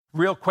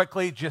real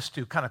quickly, just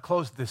to kind of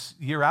close this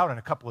year out on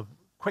a couple of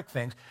quick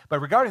things, but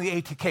regarding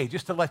the ATK,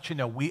 just to let you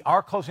know, we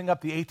are closing up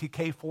the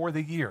ATK for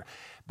the year.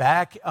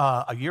 Back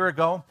a year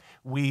ago,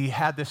 we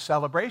had this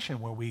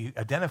celebration where we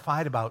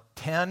identified about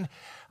 10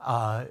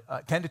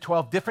 to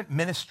 12 different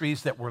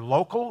ministries that were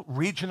local,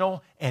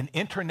 regional, and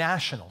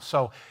international.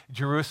 So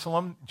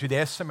Jerusalem,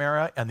 Judea,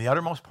 Samaria, and the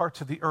uttermost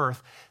parts of the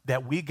earth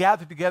that we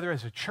gathered together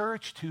as a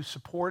church to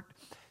support,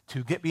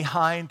 to get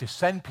behind, to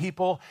send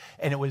people,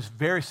 and it was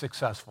very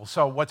successful.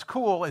 So what's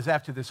cool is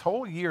after this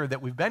whole year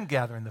that we've been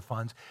gathering the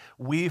funds,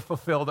 we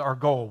fulfilled our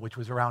goal, which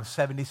was around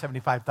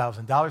 $75,000,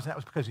 and that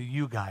was because of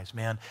you guys,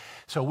 man.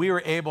 So we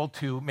were able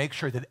to make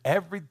sure that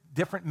every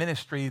different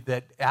ministry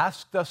that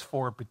asked us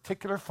for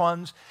particular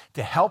funds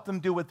to help them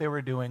do what they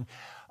were doing,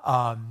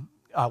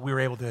 we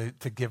were able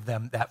to give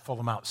them that full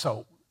amount.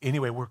 So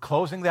anyway, we're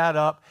closing that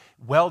up.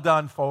 Well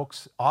done,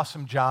 folks.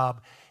 Awesome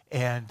job.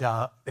 And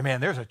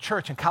man, there's a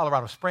church in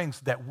Colorado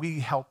Springs that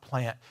we help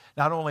plant,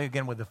 not only,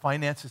 again, with the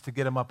finances to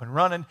get them up and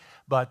running,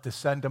 but to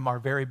send them our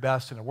very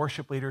best and a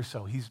worship leader.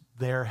 So he's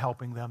there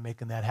helping them,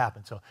 making that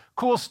happen. So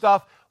cool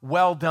stuff.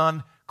 Well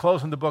done.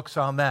 Closing the books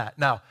on that.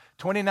 Now,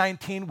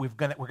 2019, we're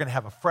going to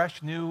have a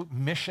fresh new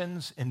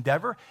missions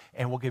endeavor,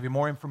 and we'll give you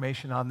more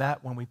information on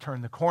that when we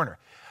turn the corner.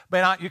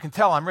 But you can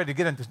tell I'm ready to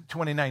get into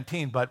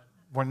 2019, but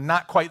we're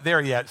not quite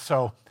there yet.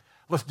 So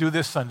let's do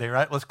this Sunday,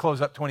 right? Let's close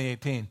up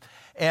 2018.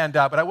 And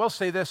but I will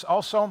say this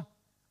also,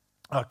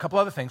 a couple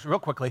other things real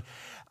quickly.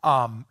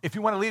 If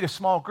you want to lead a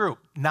small group,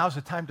 now's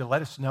the time to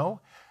let us know.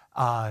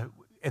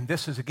 And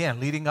this is, again,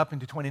 leading up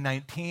into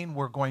 2019.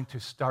 We're going to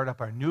start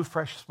up our new,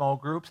 fresh small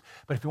groups.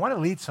 But if you want to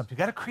lead something, you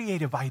got a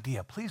creative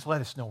idea, please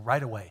let us know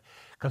right away,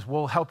 because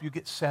we'll help you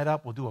get set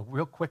up. We'll do a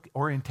real quick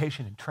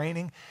orientation and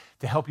training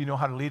to help you know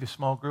how to lead a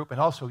small group.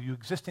 And also, you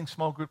existing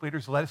small group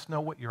leaders, let us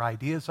know what your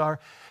ideas are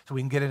so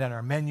we can get it on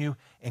our menu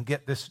and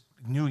get this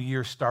new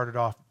year started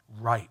off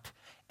right.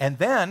 And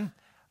then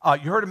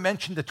you heard him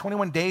mention the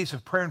 21 days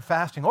of prayer and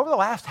fasting. Over the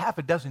last half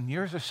a dozen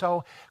years or so,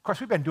 of course,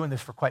 we've been doing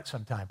this for quite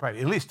some time,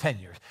 probably at least 10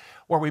 years,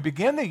 where we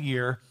begin the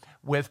year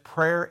with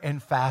prayer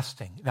and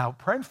fasting. Now,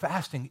 prayer and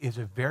fasting is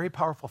a very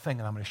powerful thing,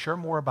 and I'm going to share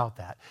more about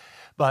that.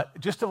 But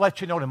just to let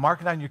you know, to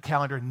mark it on your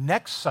calendar,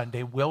 next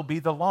Sunday will be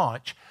the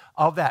launch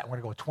of that. We're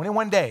going to go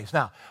 21 days.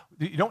 Now,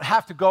 you don't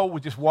have to go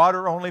with just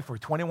water only for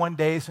 21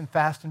 days and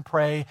fast and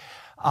pray.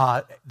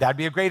 That'd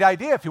be a great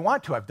idea if you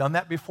want to. I've done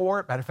that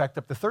before. Matter of fact,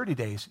 up to 30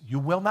 days. You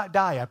will not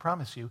die, I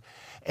promise you.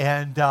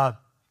 And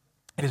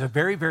it is a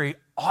very, very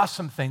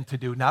awesome thing to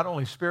do, not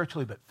only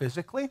spiritually, but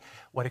physically,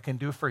 what it can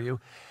do for you.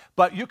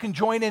 But you can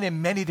join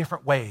in many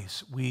different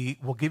ways. We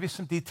will give you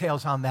some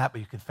details on that, but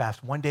you can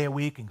fast one day a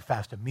week, you can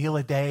fast a meal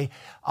a day.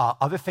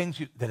 Other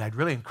things that I'd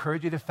really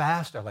encourage you to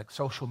fast are like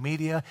social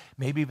media,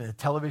 maybe even the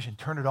television,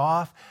 turn it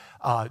off.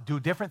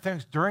 Do different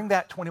things during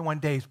that 21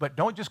 days, but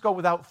don't just go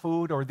without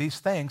food or these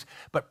things,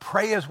 but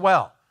pray as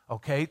well.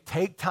 Okay,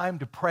 take time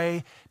to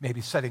pray, maybe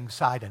setting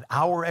aside an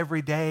hour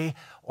every day,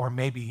 or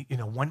maybe,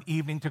 one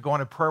evening to go on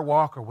a prayer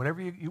walk or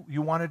whatever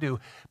you want to do,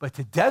 but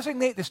to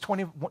designate this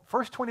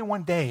first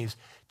 21 days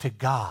to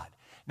God.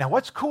 Now,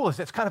 what's cool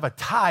is it's kind of a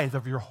tithe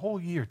of your whole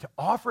year to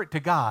offer it to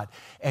God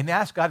and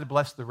ask God to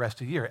bless the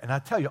rest of the year. And I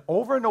tell you,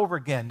 over and over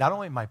again, not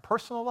only in my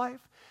personal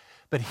life,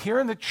 but here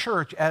in the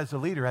church as a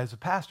leader, as a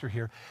pastor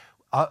here,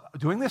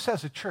 doing this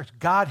as a church,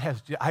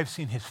 I've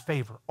seen his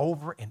favor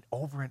over and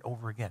over and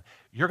over again.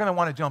 You're going to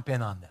want to jump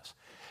in on this.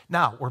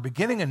 Now, we're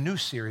beginning a new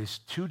series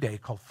today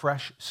called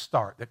Fresh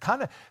Start that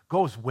kind of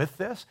goes with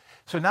this.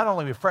 So not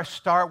only a fresh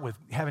start with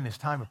having this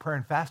time of prayer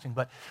and fasting,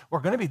 but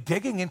we're going to be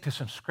digging into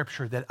some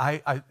scripture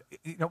that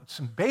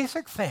some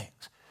basic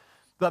things.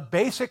 We're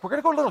going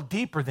to go a little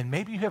deeper than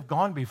maybe you have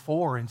gone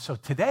before. And so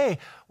today,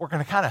 we're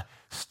going to kind of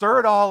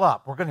stir it all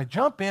up. We're going to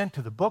jump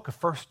into the book of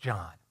 1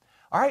 John.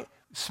 All right?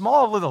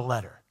 Small little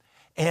letter,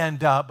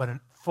 but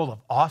full of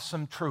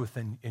awesome truth,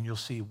 and you'll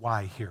see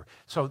why here.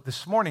 So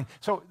this morning,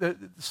 the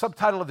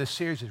subtitle of this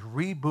series is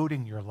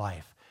Rebooting Your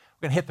Life.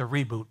 We're going to hit the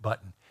reboot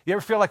button. You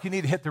ever feel like you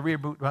need to hit the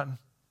reboot button?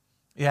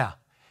 Yeah.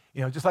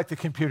 Just like the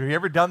computer. You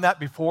ever done that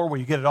before where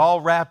you get it all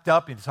wrapped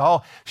up and it's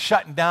all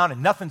shutting down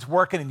and nothing's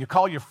working, and you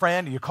call your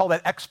friend or you call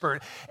that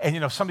expert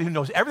and, somebody who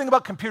knows everything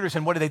about computers,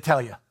 and what do they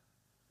tell you?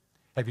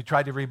 Have you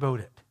tried to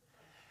reboot it?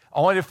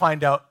 Only to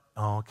find out,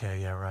 oh,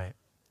 okay, yeah, right.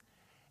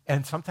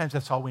 And sometimes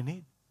that's all we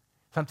need.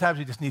 Sometimes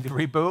we just need to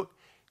reboot,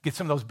 get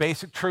some of those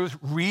basic truths,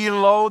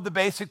 reload the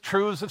basic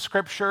truths of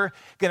Scripture,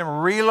 get them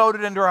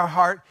reloaded into our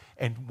heart,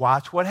 and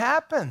watch what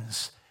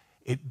happens.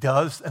 It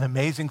does an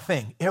amazing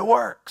thing. It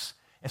works.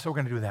 And so we're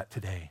going to do that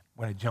today.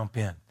 We're going to jump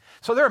in.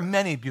 So there are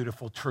many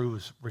beautiful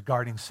truths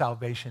regarding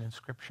salvation in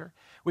Scripture.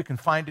 We can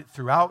find it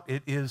throughout.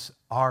 It is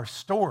our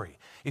story.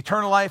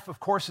 Eternal life, of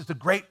course, is the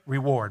great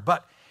reward.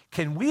 But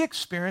can we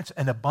experience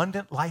an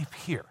abundant life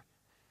here?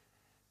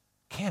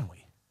 Can we?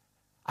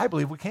 I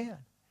believe we can.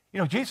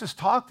 Jesus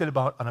talked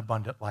about an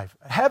abundant life.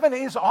 Heaven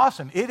is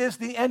awesome. It is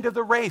the end of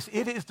the race.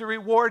 It is the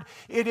reward.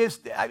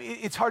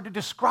 It's hard to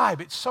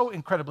describe. It's so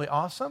incredibly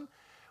awesome.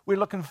 we're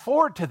looking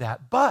forward to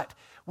that. But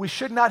we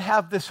should not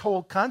have this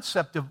whole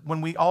concept of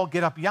when we all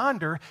get up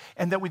yonder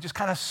and that we just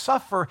kind of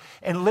suffer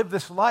and live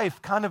this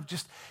life kind of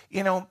just,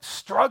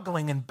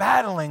 struggling and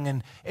battling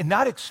and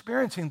not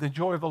experiencing the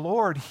joy of the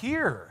Lord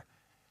here.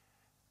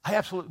 I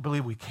absolutely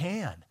believe we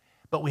can.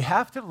 But we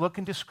have to look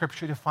into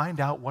Scripture to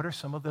find out what are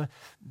some of the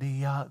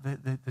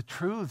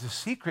truths, the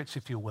secrets,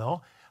 if you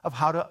will, of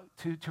how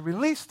to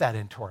release that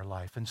into our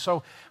life. And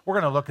so we're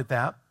going to look at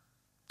that.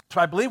 So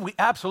I believe we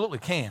absolutely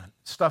can.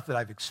 Stuff that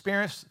I've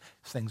experienced,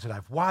 things that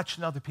I've watched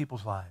in other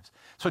people's lives.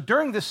 So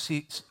during this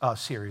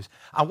series,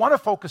 I want to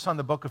focus on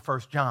the book of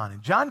 1 John.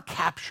 And John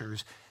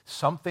captures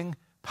something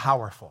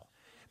powerful.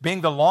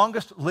 Being the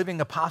longest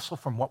living apostle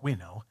from what we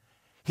know,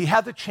 he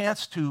had the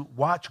chance to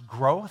watch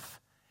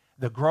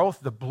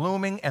the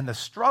blooming, and the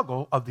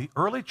struggle of the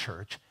early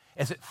church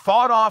as it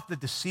fought off the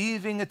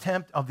deceiving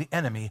attempt of the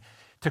enemy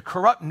to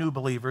corrupt new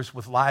believers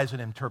with lies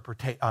and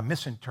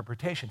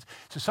misinterpretations.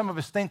 So some of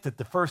us think that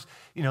the first,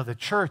 the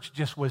church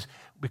just was,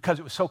 because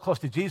it was so close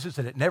to Jesus,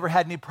 that it never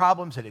had any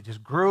problems, that it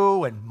just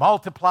grew and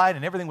multiplied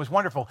and everything was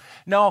wonderful.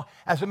 No,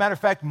 as a matter of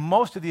fact,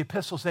 most of the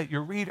epistles that you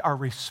read are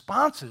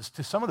responses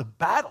to some of the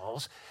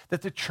battles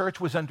that the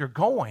church was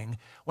undergoing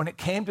when it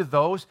came to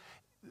those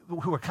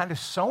who were kind of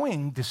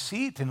sowing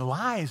deceit and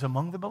lies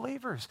among the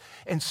believers.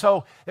 And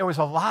so there was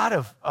a lot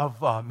of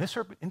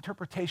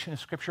misinterpretation of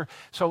Scripture.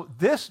 So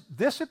this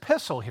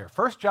epistle here,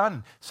 1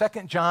 John and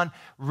 2 John,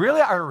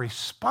 really are a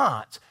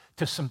response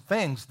to some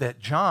things that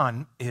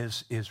John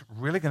is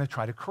really going to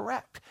try to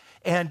correct.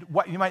 And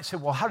what you might say,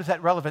 well, how is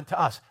that relevant to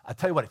us? I'll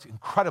tell you what, it's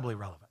incredibly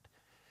relevant.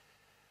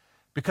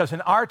 Because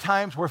in our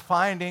times, we're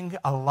finding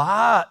a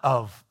lot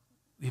of,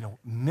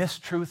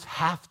 mistruths,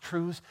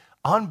 half-truths,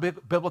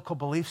 unbiblical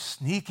beliefs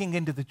sneaking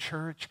into the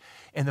church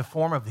in the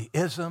form of the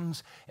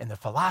isms and the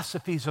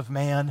philosophies of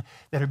man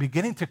that are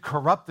beginning to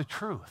corrupt the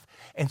truth.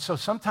 And so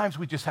sometimes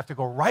we just have to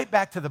go right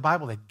back to the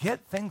Bible to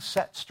get things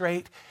set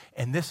straight.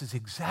 And this is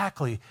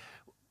exactly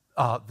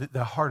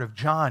the heart of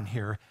John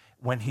here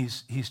when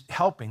he's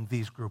helping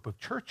these group of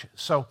churches.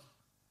 So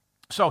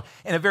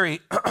in a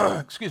very,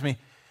 a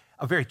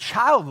very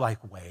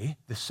childlike way,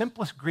 the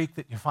simplest Greek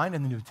that you find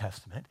in the New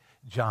Testament,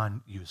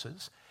 John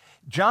uses.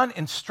 John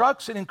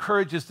instructs and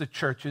encourages the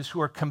churches who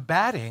are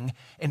combating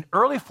an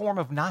early form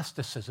of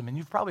Gnosticism. And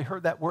you've probably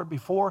heard that word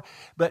before,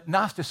 but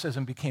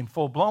Gnosticism became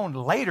full-blown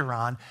later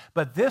on.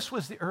 But this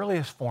was the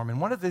earliest form.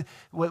 And one of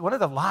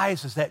the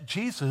lies is that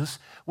Jesus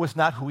was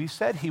not who he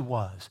said he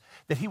was,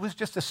 that he was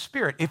just a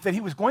spirit. If that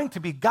he was going to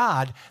be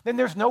God, then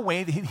there's no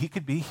way that he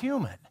could be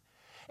human.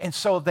 And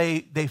so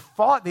they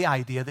fought the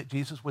idea that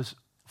Jesus was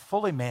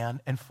fully man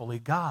and fully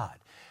God.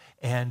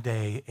 And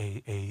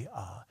a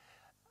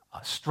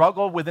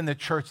struggle within the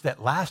church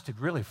that lasted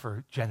really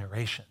for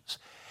generations.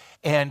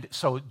 And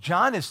so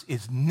John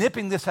is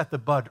nipping this at the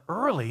bud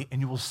early,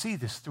 and you will see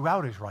this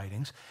throughout his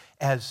writings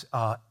as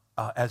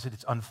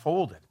it's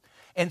unfolded.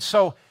 And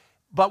so,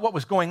 but what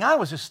was going on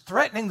was just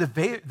threatening the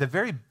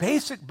very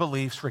basic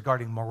beliefs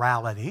regarding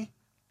morality.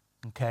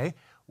 Okay,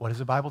 what does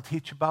the Bible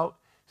teach about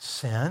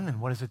sin,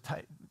 and what does the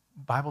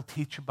Bible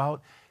teach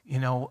about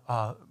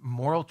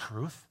moral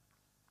truth?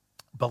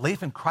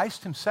 Belief in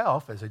Christ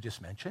himself, as I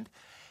just mentioned.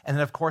 And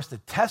then, of course, the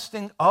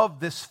testing of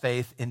this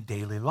faith in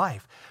daily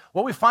life.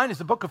 What we find is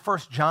the book of 1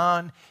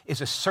 John is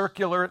a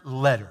circular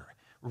letter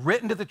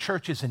written to the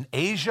churches in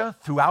Asia,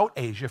 throughout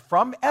Asia,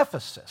 from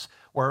Ephesus,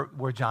 where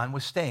John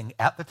was staying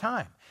at the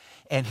time.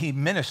 And he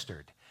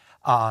ministered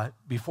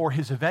before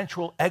his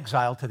eventual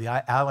exile to the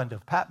island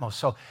of Patmos.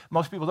 So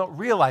most people don't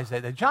realize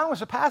that John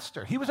was a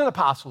pastor. He was an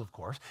apostle, of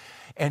course,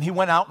 and he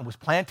went out and was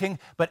planting.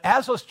 But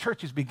as those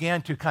churches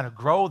began to kind of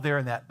grow there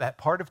in that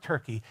part of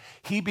Turkey,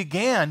 he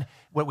began,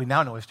 what we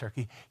now know as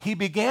Turkey, he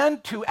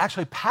began to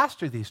actually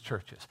pastor these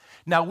churches.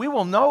 Now, we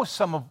will know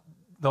some of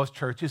those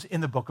churches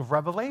in the book of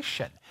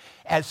Revelation,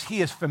 as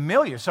he is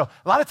familiar. So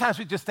a lot of times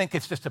we just think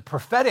it's just a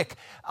prophetic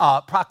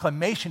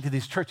proclamation to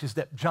ththese churches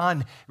that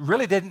John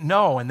really didn't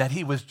know and that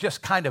he was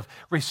just kind of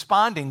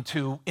responding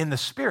to in the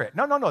Spirit.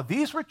 No.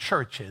 These were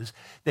churches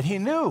that he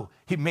knew.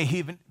 He may have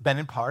even been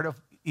in part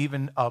of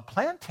even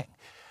planting.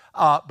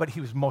 But he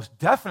was most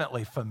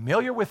definitely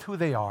familiar with who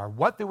they are,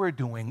 what they were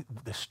doing,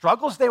 the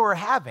struggles they were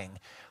having,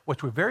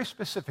 which were very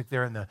specific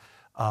there in the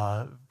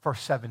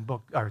first 7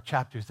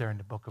 chapters there in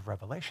the book of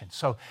Revelation.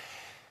 So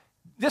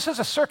this is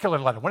a circular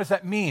letter. What does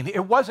that mean?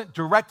 It wasn't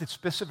directed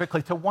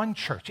specifically to one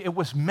church. It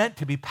was meant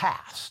to be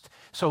passed.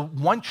 So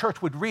one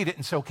church would read it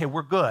and say, okay,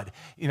 we're good.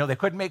 They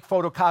couldn't make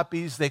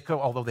photocopies.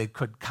 Although they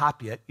could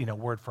copy it,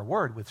 word for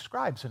word with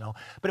scribes and all.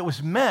 But it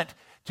was meant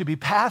to be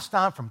passed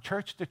on from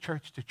church to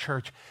church to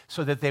church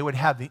so that they would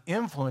have the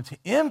influence, the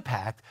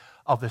impact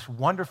of this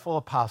wonderful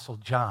apostle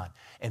John.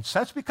 And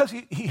since because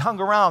he hung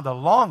around the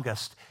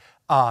longest,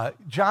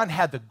 John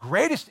had the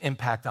greatest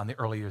impact on the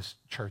earliest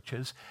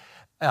churches,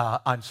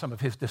 on some of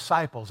his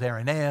disciples,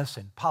 Irenaeus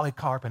and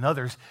Polycarp and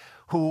others,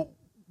 who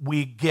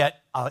we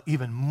get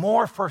even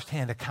more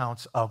firsthand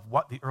accounts of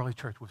what the early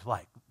church was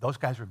like. Those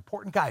guys are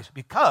important guys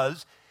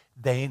because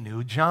they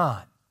knew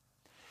John.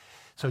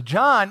 So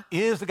John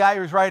is the guy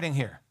who's writing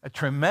here. A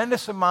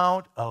tremendous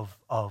amount of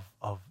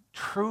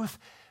truth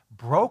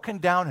broken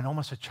down in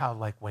almost a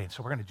childlike way. And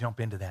so we're going to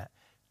jump into that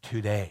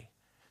today.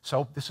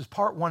 So this is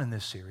part 1 in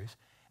this series,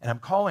 and I'm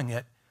calling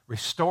it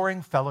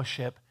Restoring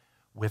Fellowship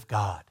with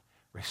God.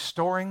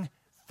 Restoring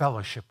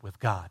fellowship with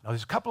God. Now,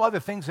 there's a couple other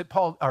things that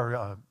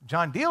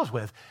John deals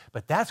with,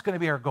 but that's going to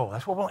be our goal.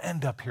 That's where we'll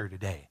end up here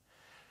today.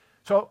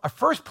 So our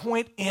first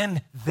point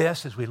in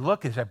this as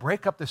I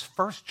break up this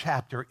first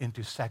chapter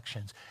into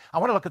sections, I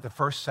want to look at the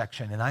first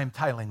section, and I am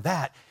titling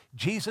that,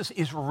 Jesus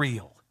is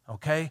Real,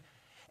 okay?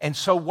 And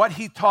so what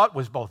he taught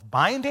was both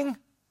binding,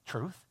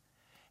 truth,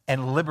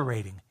 and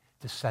liberating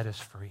to set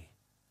us free,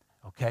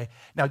 okay?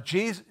 Now,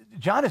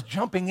 John is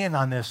jumping in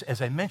on this,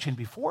 as I mentioned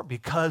before,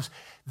 because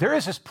there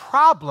is this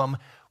problem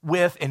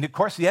with, and of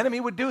course the enemy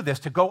would do this,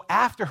 to go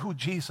after who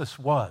Jesus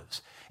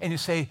was. And you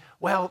say,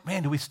 well,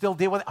 man, do we still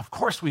deal with it? Of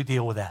course we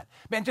deal with that.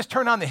 Man, just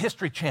turn on the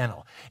History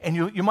Channel, and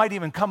you might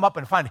even come up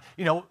and find,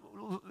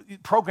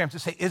 programs that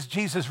say, is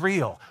Jesus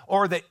real?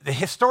 Or the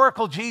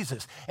historical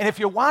Jesus. And if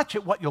you watch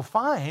it, what you'll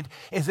find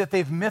is that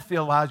they've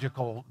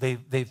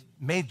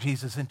made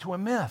Jesus into a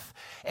myth.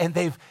 And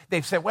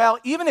they've said, well,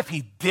 even if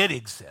he did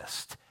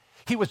exist,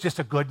 he was just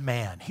a good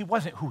man. He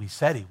wasn't who he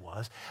said he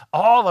was.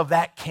 All of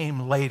that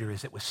came later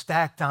as it was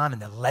stacked on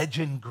and the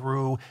legend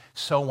grew,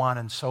 so on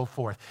and so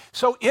forth.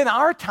 So in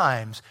our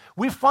times,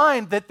 we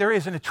find that there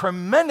is a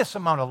tremendous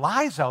amount of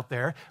lies out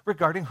there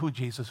regarding who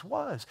Jesus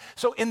was.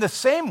 So in the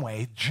same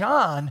way,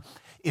 John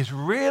is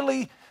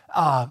really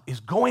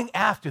is going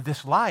after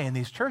this lie in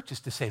these churches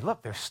to say,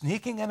 look, they're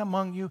sneaking in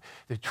among you.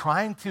 They're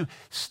trying to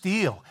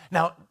steal.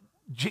 Now,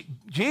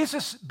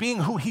 Jesus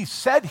being who he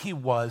said he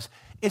was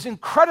is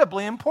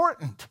incredibly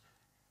important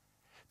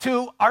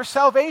to our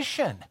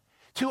salvation,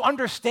 to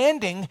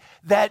understanding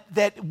that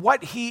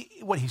what he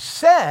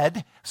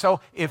said, so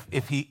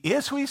if he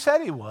is who he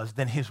said he was,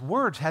 then his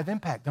words have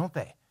impact, don't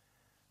they?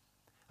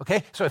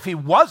 Okay, so if he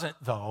wasn't,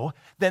 though,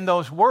 then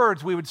those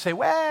words we would say,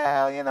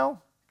 well, you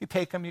could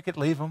take them, you could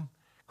leave them.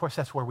 Of course,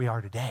 that's where we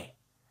are today.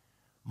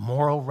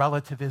 Moral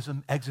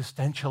relativism,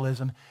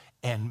 existentialism,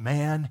 and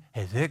man,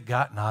 has it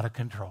gotten out of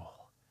control.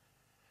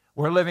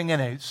 We're living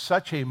in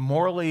such a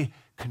morally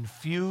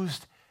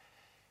confused,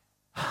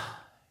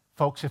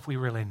 folks, if we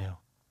really knew,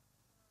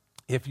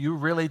 if you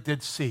really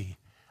did see,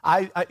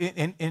 I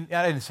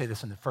didn't say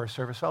this in the first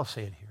service, so I'll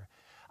say it here.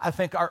 I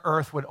think our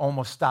earth would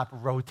almost stop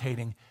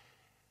rotating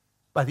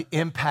by the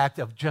impact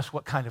of just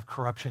what kind of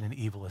corruption and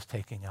evil is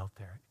taking out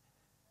there.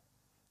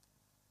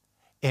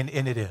 And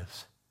it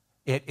is.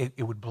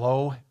 It would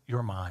blow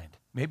your mind.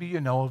 Maybe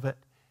you know of it.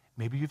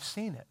 Maybe you've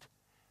seen it.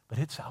 But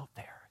it's out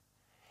there.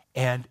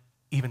 And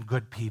even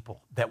good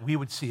people that we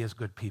would see as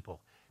good people.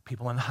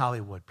 People in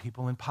Hollywood,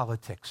 people in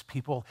politics,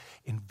 people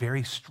in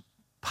very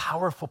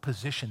powerful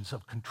positions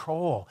of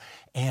control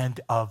and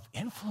of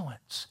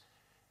influence.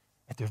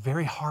 At their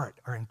very heart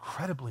are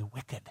incredibly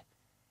wicked,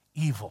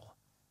 evil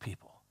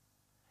people.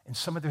 And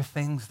some of their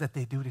things that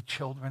they do to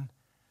children,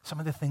 some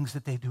of the things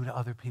that they do to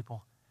other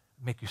people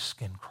make your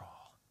skin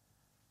crawl.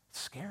 It's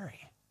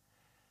scary.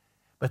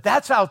 But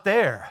that's out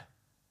there.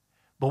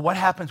 But what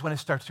happens when it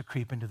starts to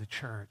creep into the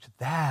church?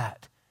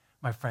 That,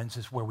 my friends,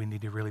 is where we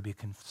need to really be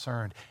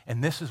concerned.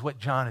 And this is what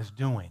John is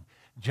doing.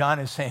 John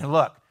is saying,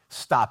 look,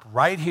 stop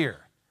right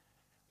here.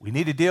 We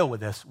need to deal with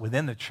this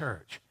within the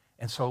church.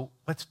 And so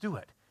let's do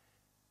it.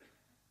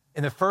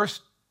 In the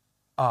first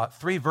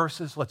 3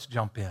 verses, let's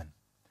jump in.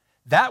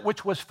 That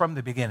which was from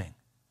the beginning,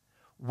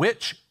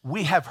 which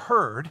we have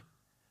heard,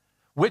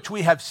 which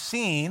we have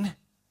seen,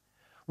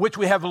 which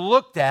we have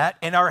looked at,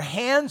 and our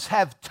hands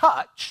have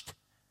touched,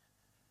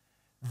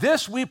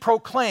 this we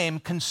proclaim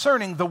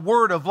concerning the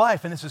word of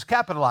life. And this is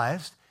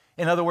capitalized.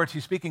 In other words,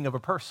 he's speaking of a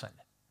person.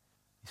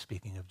 He's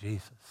speaking of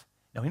Jesus.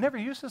 Now, he never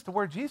uses the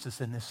word Jesus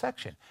in this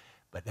section,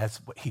 but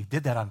he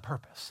did that on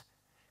purpose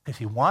because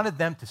he wanted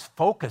them to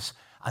focus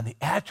on the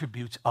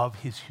attributes of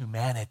his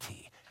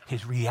humanity,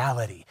 his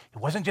reality. It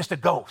wasn't just a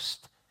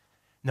ghost.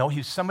 No, he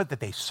was someone that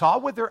they saw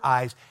with their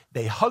eyes.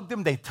 They hugged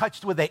him, they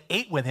touched with, they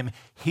ate with him.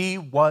 He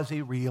was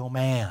a real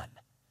man.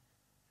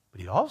 But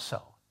he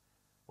also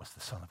was the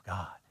Son of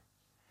God.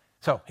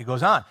 So he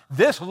goes on.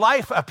 This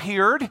life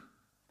appeared.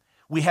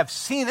 We have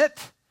seen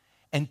it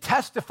and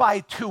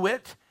testified to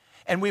it,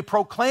 and we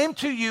proclaim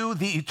to you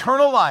the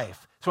eternal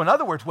life. So in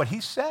other words, what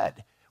he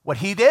said, what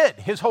he did,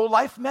 his whole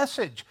life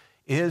message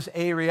is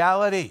a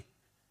reality,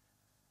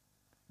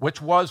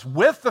 which was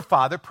with the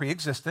Father,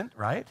 pre-existent,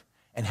 right,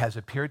 and has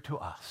appeared to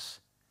us.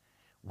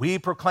 We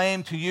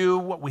proclaim to you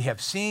what we have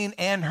seen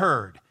and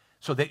heard,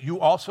 so that you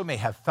also may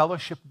have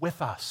fellowship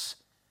with us.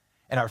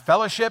 And our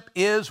fellowship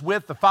is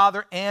with the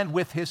Father and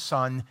with his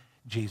Son,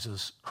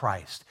 Jesus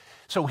Christ.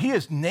 So he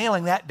is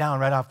nailing that down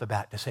right off the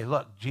bat to say,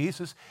 look,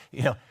 Jesus,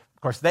 of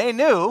course they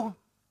knew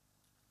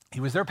he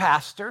was their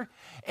pastor.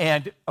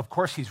 And of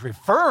course he's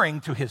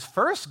referring to his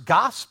first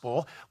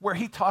gospel where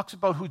he talks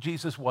about who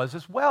Jesus was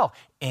as well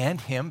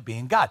and him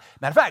being God.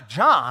 Matter of fact,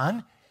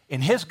 John, in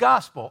his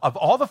gospel, of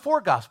all the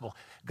 4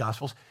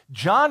 gospels,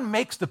 John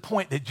makes the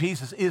point that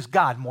Jesus is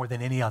God more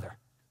than any other.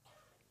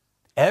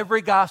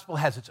 Every gospel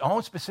has its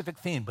own specific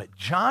theme, but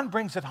John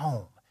brings it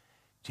home.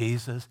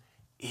 Jesus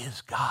is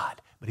God,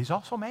 but he's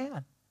also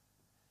man,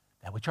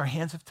 that which our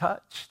hands have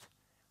touched.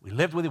 We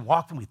lived with him,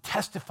 walked with him, we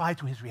testified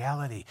to his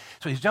reality.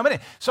 So he's jumping in.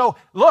 So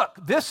look,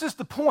 this is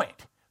the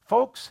point.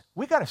 Folks,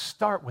 we got to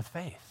start with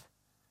faith.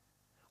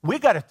 We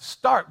got to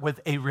start with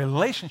a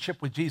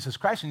relationship with Jesus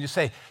Christ. And you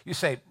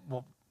say,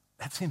 well,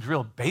 that seems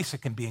real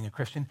basic in being a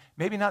Christian.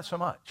 Maybe not so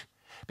much.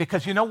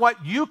 Because you know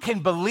what? You can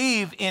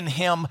believe in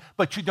him,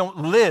 but you don't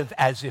live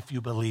as if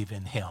you believe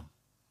in him.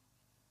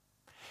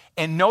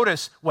 And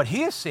notice what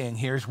he is saying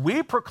here is,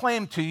 we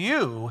proclaim to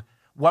you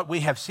what we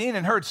have seen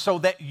and heard, so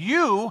that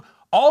you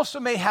also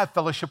may have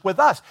fellowship with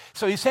us.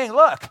 So he's saying,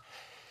 look,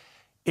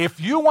 if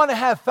you want to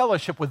have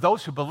fellowship with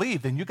those who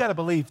believe, then you got to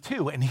believe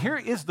too. And here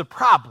is the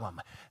problem.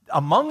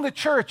 Among the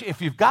church,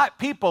 if you've got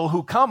people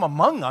who come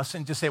among us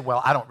and just say,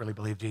 well, I don't really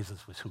believe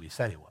Jesus was who he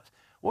said he was.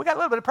 Well, we got a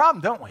little bit of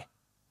problem, don't we?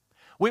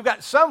 We've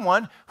got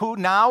someone who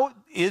now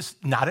is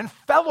not in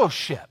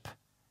fellowship.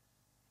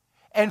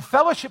 And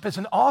fellowship is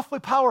an awfully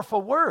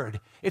powerful word.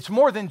 It's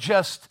more than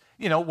just,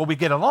 well, we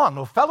get along.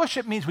 No,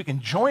 fellowship means we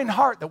can join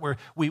heart, that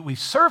we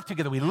serve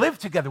together, we live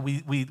together,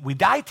 we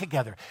die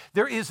together.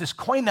 There is this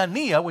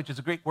koinonia, which is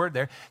a Greek word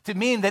there, to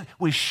mean that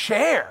we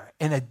share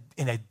in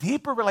a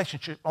deeper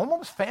relationship,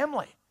 almost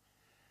family.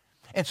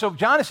 And so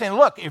John is saying,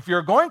 look, if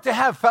you're going to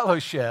have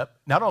fellowship,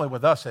 not only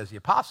with us as the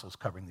apostles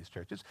covering these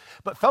churches,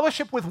 but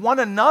fellowship with one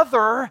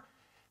another,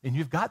 then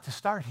you've got to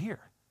start here.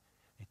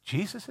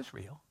 Jesus is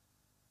real,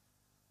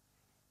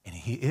 and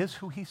he is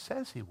who he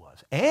says he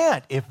was.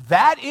 And if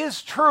that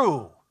is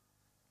true,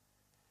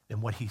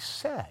 then what he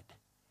said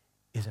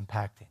is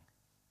impacting.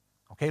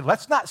 Okay,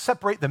 let's not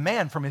separate the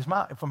man from his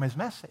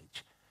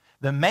message.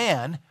 The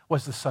man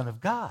was the Son of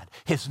God.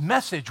 His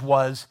message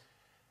was,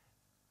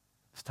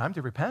 it's time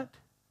to repent.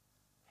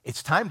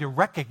 It's time to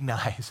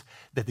recognize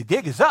that the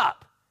gig is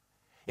up.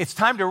 It's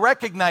time to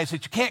recognize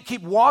that you can't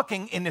keep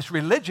walking in this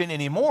religion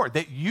anymore,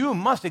 that you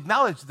must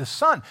acknowledge the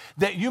Son,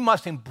 that you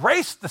must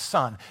embrace the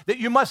Son, that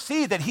you must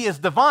see that he is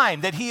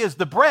divine, that he is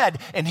the bread,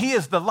 and he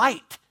is the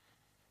light.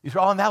 These are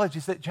all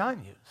analogies that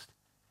John used.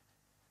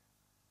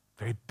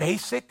 Very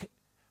basic,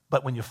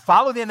 but when you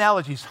follow the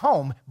analogies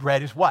home,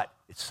 bread is what?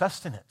 It's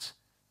sustenance.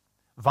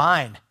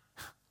 Vine,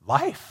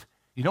 life.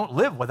 You don't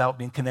live without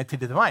being connected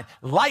to the vine.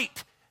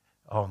 Light.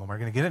 Oh, and we're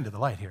going to get into the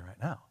light here right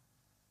now.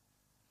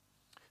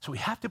 So we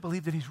have to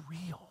believe that he's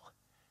real.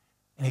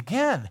 And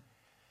again,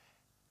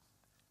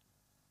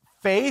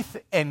 faith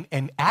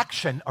and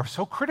action are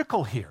so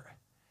critical here.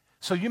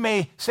 So you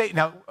may say,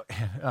 now,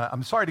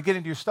 I'm sorry to get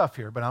into your stuff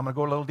here, but I'm going to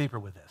go a little deeper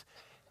with this.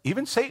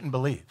 Even Satan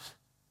believes.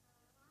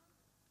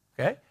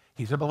 Okay?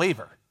 He's a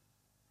believer.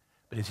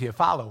 But is he a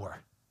follower?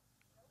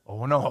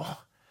 Oh, no.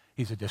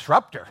 He's a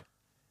disruptor.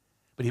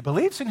 But he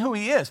believes in who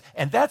he is.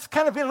 And that's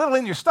kind of a little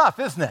in your stuff,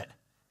 isn't it?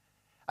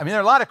 I mean, there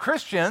are a lot of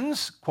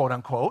Christians, quote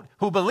unquote,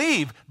 who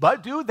believe,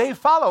 but do they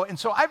follow? And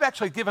so I've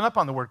actually given up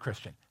on the word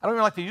Christian. I don't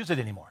even like to use it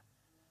anymore.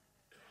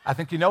 I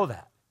think you know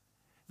that.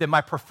 That my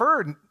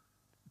preferred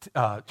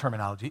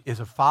terminology is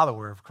a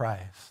follower of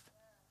Christ.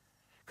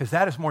 Because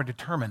that is more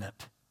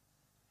determinate.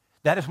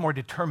 That is more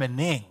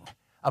determining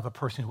of a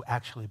person who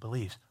actually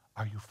believes.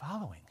 Are you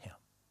following him?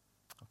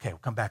 Okay, we'll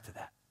come back to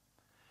that.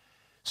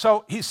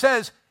 So he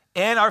says,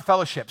 and our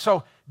fellowship.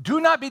 So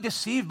do not be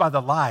deceived by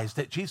the lies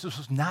that Jesus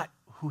was not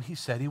who he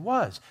said he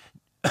was.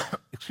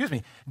 Excuse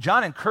me.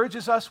 John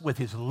encourages us with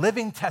his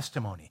living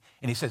testimony.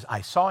 And he says,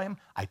 I saw him,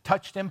 I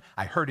touched him,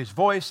 I heard his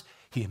voice,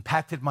 he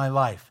impacted my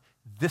life.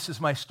 This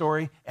is my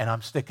story, and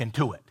I'm sticking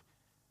to it.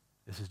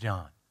 This is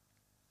John.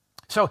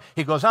 So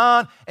he goes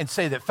on and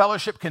say that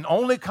fellowship can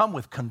only come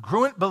with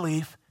congruent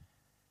belief.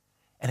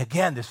 And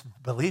again, this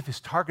belief is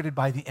targeted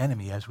by the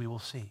enemy, as we will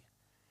see,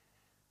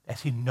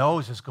 as he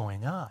knows is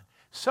going on.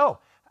 So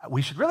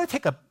we should really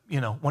take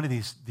one of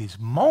these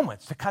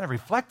moments to kind of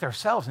reflect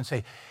ourselves and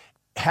say,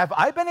 have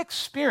I been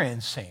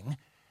experiencing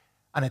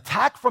an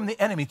attack from the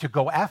enemy to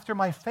go after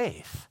my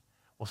faith?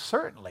 Well,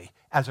 certainly,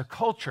 as a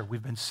culture,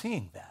 we've been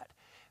seeing that.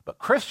 But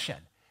Christian,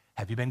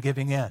 have you been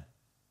giving in?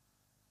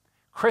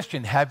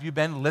 Christian, have you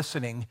been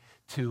listening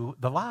to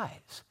the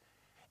lies?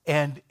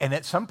 And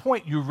at some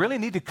point, you really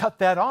need to cut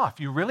that off.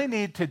 You really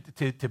need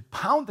to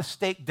pound the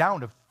stake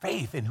down of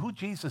faith in who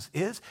Jesus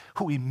is,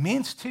 who he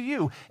means to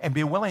you, and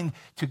be willing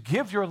to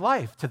give your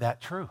life to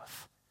that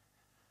truth.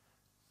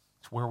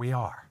 It's where we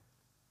are.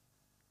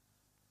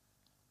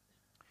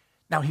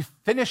 Now, he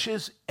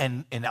finishes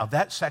in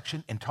that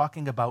section in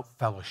talking about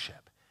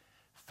fellowship.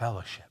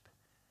 Fellowship.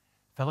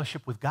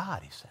 Fellowship with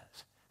God, he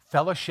says.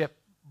 Fellowship,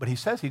 but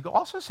he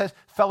also says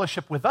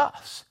fellowship with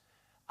us.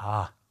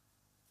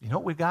 You know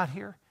what we got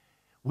here?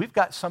 We've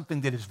got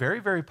something that is very,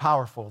 very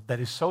powerful,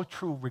 that is so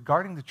true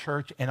regarding the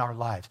church and our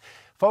lives.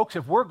 Folks,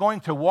 if we're going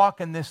to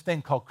walk in this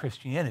thing called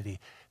Christianity,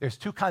 there's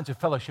two kinds of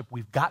fellowship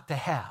we've got to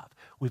have.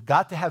 We've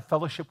got to have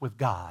fellowship with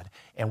God,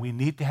 and we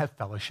need to have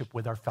fellowship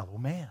with our fellow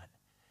man.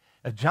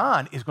 Now,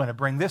 John is going to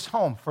bring this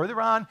home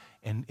further on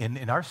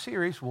in our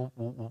series. We'll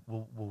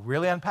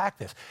really unpack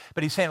this.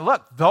 But he's saying,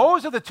 look,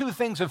 those are the two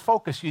things of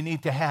focus you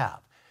need to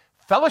have.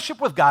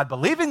 fellowship with God,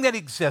 believing that he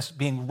exists,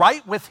 being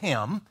right with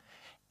him,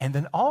 and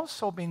then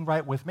also being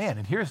right with man.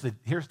 And here's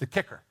the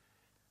kicker.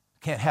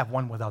 Can't have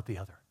one without the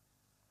other.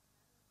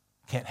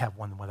 Can't have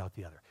one without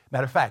the other.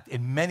 Matter of fact,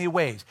 in many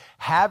ways,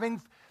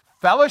 having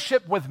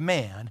fellowship with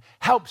man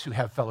helps you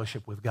have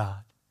fellowship with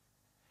God.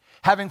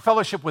 Having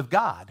fellowship with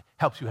God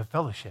helps you have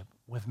fellowship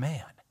with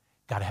man.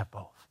 Got to have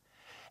both.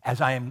 As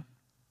I am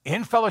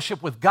in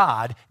fellowship with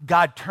God,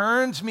 God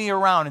turns me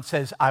around and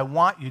says, I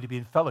want you to be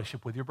in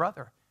fellowship with your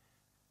brother.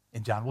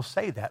 And John will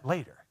say that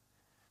later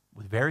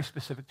with very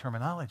specific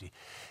terminology.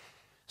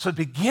 So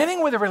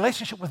beginning with a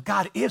relationship with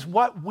God is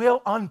what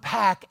will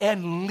unpack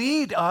and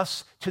lead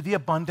us to the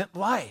abundant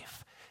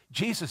life.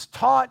 Jesus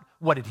taught,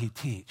 what did he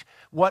teach?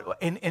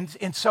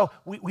 And so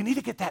we need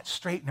to get that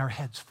straight in our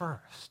heads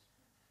first.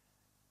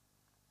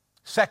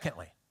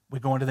 Secondly, we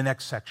go into the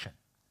next section.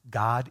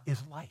 God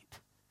is light.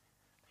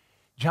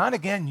 John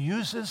again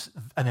uses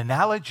an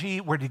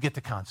analogy. Where did he get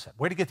the concept?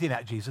 Where did he get the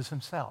analogy? Jesus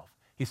himself.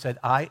 He said,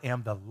 I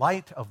am the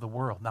light of the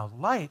world. Now,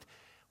 light,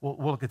 we'll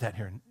look at that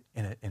here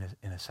in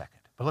a second.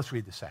 But let's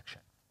read the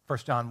section. 1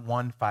 John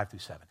 1, 5 through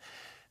 7.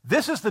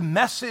 This is the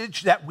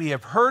message that we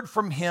have heard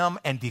from him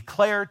and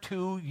declare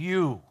to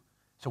you.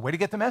 So where did he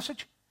get the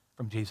message?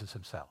 From Jesus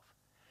himself.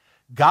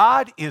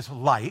 God is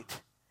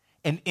light,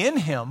 and in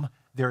him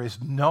there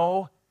is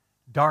no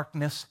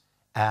darkness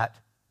at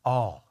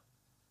all.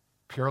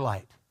 Pure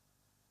light,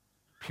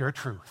 pure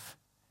truth,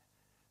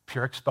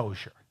 pure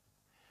exposure.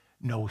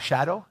 No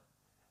shadow,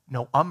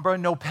 no umbra,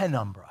 no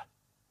penumbra,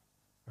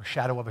 or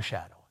shadow of a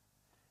shadow.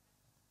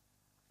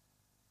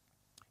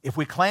 If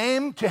we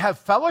claim to have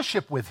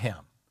fellowship with him,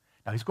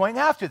 now he's going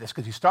after this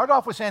because he started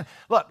off with saying,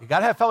 look, you got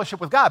to have fellowship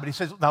with God. But he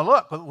says, now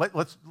look,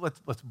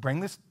 let's bring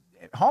this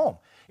home.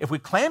 If we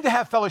claim to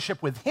have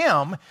fellowship with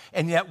him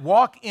and yet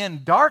walk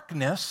in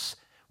darkness,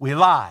 we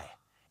lie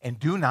and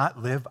do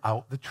not live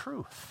out the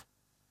truth.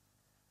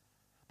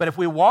 But if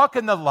we walk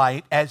in the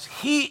light as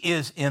he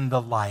is in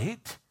the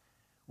light,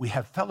 we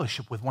have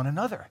fellowship with one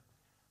another.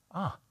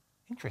 Ah,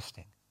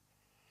 interesting.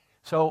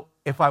 So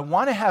if I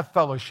want to have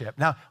fellowship,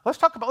 now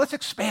let's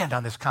expand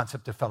on this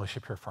concept of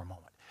fellowship here for a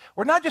moment.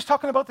 We're not just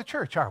talking about the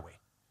church, are we?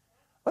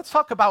 Let's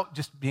talk about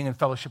just being in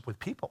fellowship with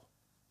people.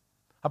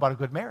 How about a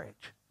good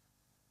marriage?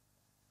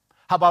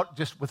 How about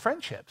just with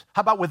friendships?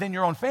 How about within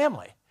your own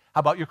family? How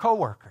about your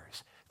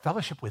coworkers?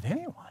 Fellowship with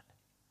anyone.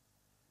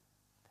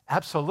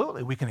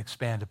 Absolutely, we can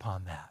expand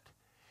upon that.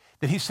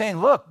 That he's saying,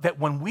 look, that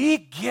when we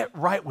get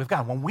right with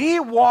God, when we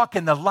walk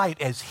in the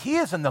light as he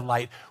is in the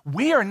light,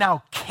 we are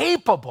now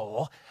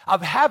capable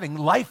of having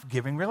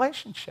life-giving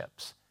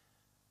relationships.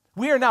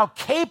 We are now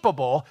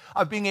capable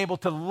of being able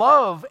to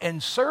love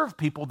and serve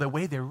people the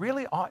way they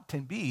really ought to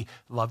be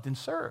loved and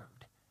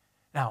served.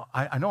 Now,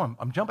 I know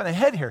I'm jumping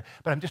ahead here,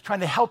 but I'm just trying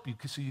to help you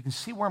so you can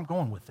see where I'm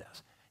going with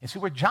this and see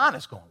where John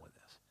is going with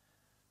this.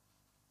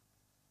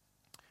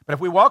 But if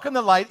we walk in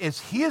the light as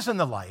he is in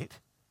the light,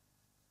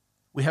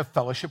 we have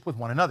fellowship with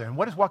one another. And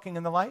what is walking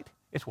in the light?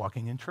 It's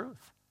walking in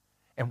truth.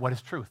 And what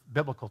is truth?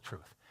 Biblical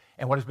truth.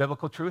 And what is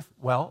biblical truth?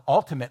 Well,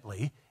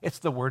 ultimately, it's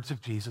the words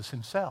of Jesus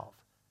himself.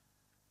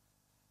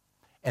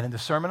 And in the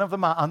Sermon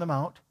on the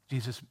Mount,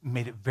 Jesus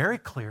made it very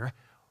clear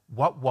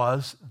what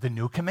was the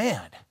new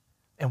command.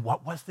 And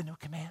what was the new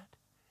command?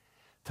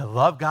 To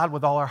love God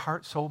with all our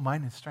heart, soul,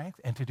 mind, and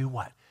strength. And to do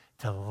what?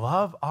 To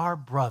love our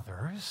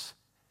brothers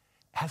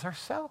as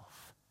ourselves.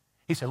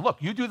 He said, look,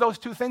 you do those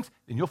two things,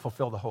 then you'll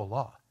fulfill the whole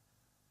law.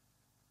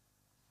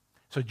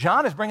 So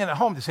John is bringing it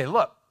home to say,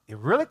 look, it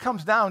really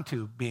comes down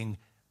to being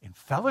in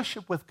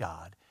fellowship with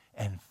God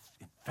and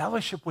in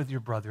fellowship with your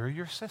brother or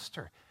your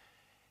sister.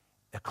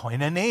 The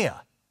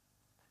koinonia.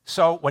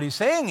 So what he's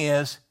saying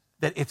is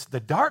that it's the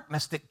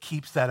darkness that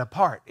keeps that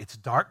apart. It's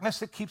darkness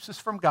that keeps us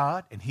from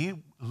God, and he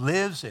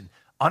lives in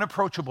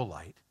unapproachable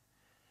light.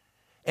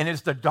 And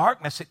it's the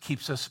darkness that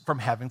keeps us from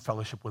having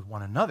fellowship with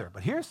one another.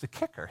 But here's the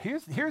kicker.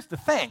 Here's the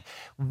thing.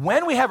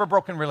 When we have a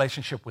broken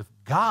relationship with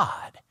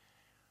God,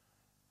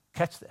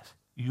 catch this,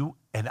 you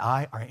and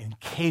I are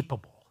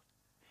incapable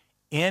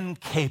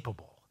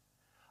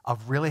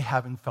of really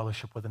having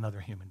fellowship with another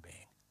human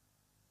being.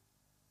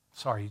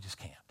 Sorry, you just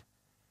can't.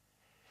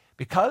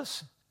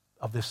 Because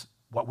of this,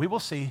 what we will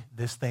see,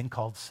 this thing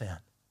called sin.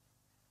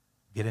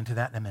 Get into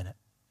that in a minute.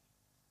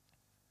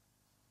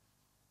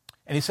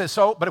 And he says,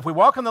 but if we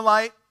walk in the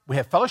light, we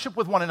have fellowship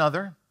with one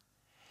another,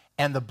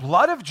 and the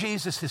blood of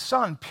Jesus, his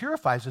son,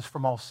 purifies us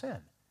from all sin.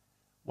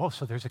 Whoa,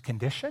 so there's a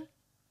condition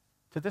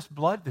to this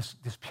blood, this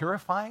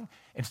purifying,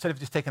 instead of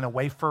just taking a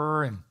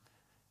wafer and,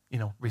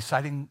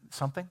 reciting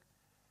something?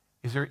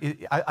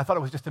 I thought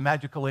it was just a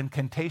magical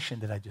incantation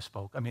that I just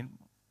spoke. I mean,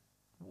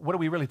 what are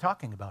we really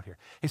talking about here?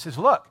 He says,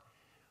 look,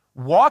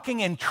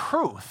 walking in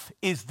truth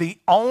is the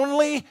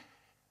only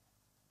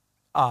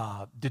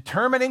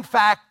determining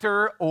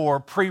factor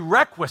or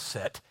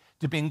prerequisite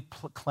to being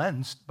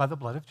cleansed by the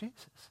blood of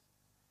Jesus.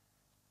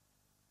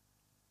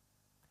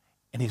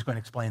 And he's going to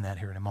explain that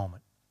here in a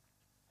moment.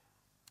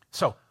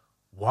 So,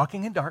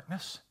 walking in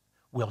darkness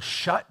will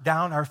shut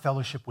down our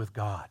fellowship with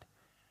God.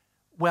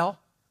 Well,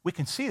 we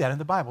can see that in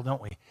the Bible,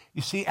 don't we?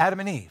 You see Adam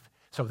and Eve.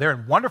 So they're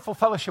in wonderful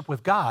fellowship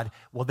with God.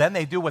 Well, then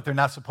they do what they're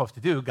not supposed to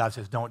do. God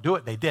says, don't do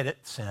it. They did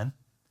it, sin.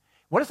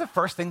 What is the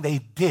first thing they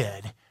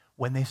did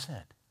when they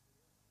sinned?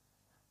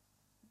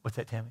 What's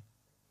that, Tammy?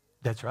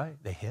 That's right.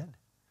 They hid.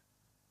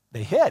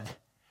 They hid.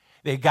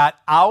 They got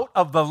out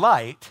of the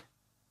light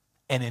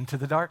and into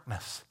the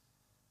darkness.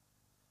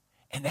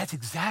 And that's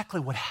exactly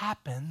what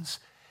happens,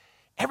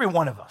 every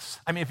one of us.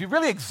 I mean, if you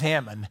really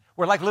examine,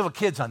 we're like little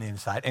kids on the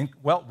inside. And,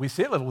 well, we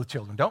see it little with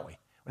children, don't we?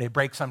 When they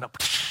break something up,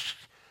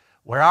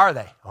 where are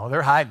they? Oh,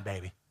 they're hiding,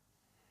 baby.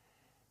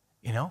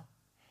 You know?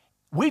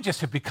 We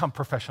just have become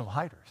professional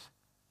hiders.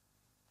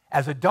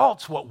 As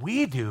adults, what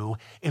we do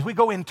is we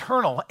go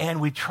internal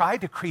and we try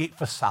to create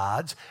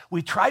facades.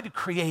 We try to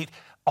create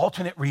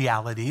alternate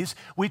realities.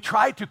 We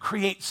try to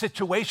create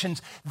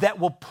situations that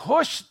will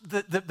push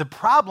the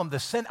problem, the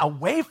sin,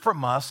 away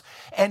from us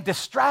and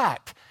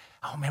distract.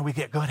 Oh, man, we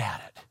get good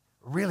at it,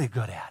 really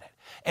good at it.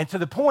 And to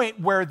the point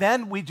where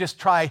then we just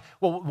try,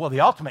 well,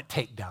 the ultimate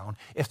takedown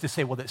is to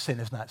say, well, that sin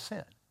is not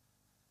sin,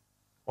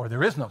 or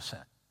there is no sin.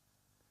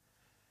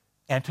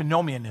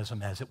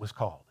 Antinomianism, as it was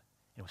called.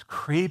 It was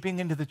creeping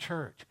into the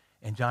church.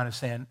 And John is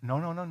saying,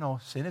 no,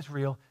 sin is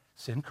real.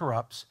 Sin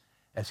corrupts,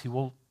 as he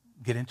will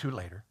get into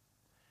later.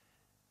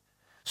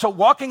 So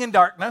walking in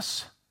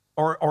darkness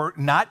or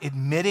not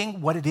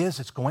admitting what it is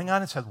that's going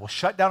on inside will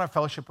shut down our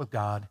fellowship with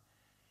God.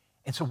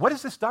 And so what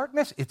is this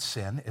darkness? It's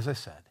sin, as I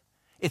said.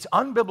 It's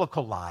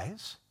unbiblical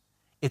lies.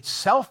 It's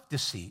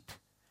self-deceit.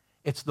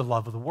 It's the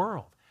love of the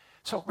world.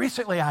 So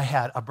recently I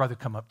had a brother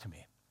come up to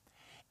me.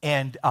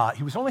 And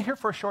he was only here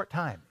for a short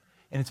time.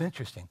 And it's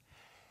interesting.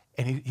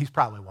 And he's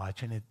probably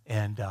watching it.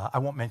 And I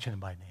won't mention him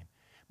by name.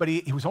 But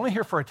he was only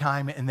here for a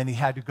time, and then he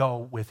had to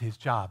go with his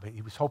job.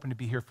 He was hoping to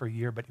be here for a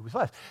year, but he was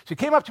less. So he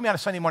came up to me on a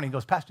Sunday morning and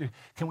goes, Pastor,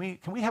 can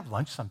we have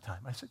lunch sometime?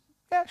 I said,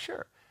 yeah,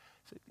 sure.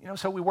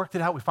 So we worked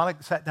it out. We finally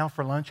sat down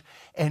for lunch,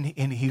 and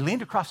he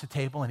leaned across the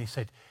table and he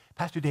said,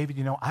 Pastor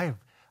David,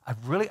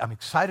 I'm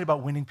excited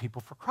about winning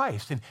people for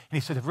Christ. And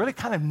he said, I've really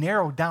kind of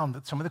narrowed down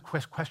some of the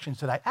questions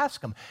that I ask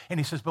them. And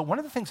he says, but one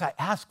of the things I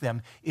ask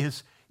them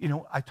is,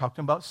 I talked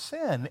to him about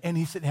sin. And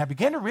he said, and I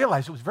began to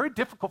realize it was very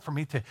difficult for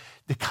me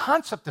the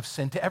concept of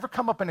sin to ever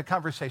come up in a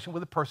conversation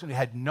with a person who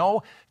had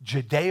no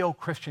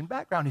Judeo-Christian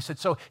background. He said,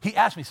 so he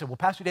asked me, well,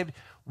 Pastor David,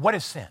 what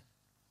is sin?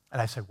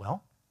 And I said,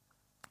 well,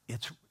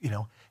 it's,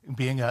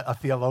 being a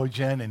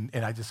theologian.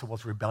 And I just said, well,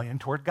 it's rebellion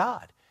toward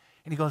God.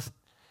 And he goes,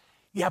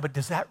 yeah, but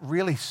does that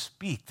really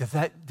speak? Does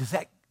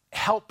that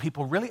help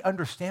people really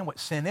understand what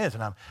sin is?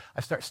 And I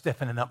start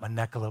stiffening up my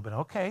neck a little bit.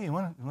 Okay,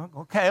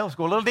 let's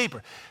go a little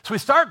deeper. So we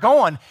start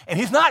going, and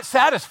he's not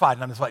satisfied.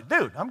 And I'm just like,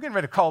 dude, I'm getting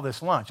ready to call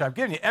this lunch. I've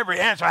given you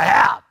every answer I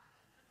have.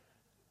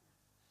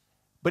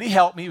 But he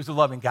helped me. He was a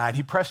loving guy. And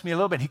he pressed me a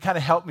little bit. He kind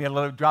of helped me a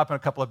little, dropping a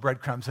couple of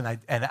breadcrumbs, and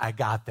I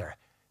got there.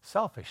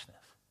 Selfishness.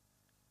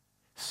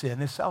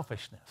 Sin is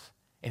selfishness.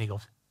 And he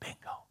goes,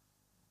 bingo.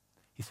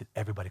 He said,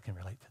 everybody can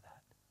relate to that.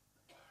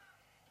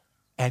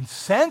 And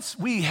since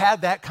we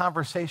had that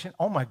conversation,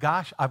 oh my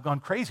gosh, I've gone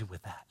crazy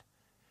with that.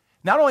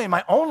 Not only in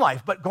my own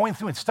life, but going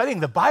through and studying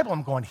the Bible,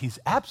 I'm going, he's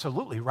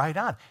absolutely right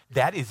on.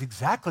 That is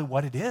exactly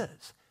what it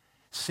is.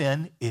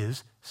 Sin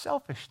is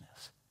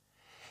selfishness.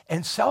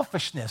 And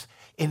selfishness,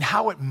 in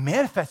how it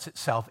manifests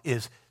itself,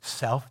 is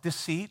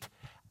self-deceit.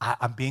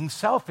 I'm being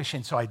selfish,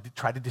 and so I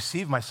try to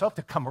deceive myself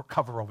to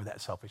cover over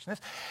that selfishness.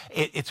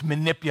 It's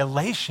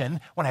manipulation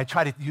when I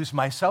try to use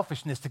my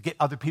selfishness to get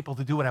other people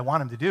to do what I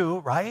want them to do,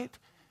 right?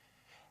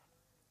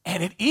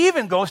 And it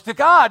even goes to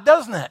God,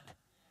 doesn't it?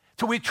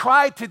 So we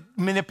try to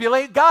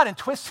manipulate God and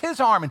twist his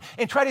arm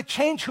and try to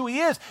change who he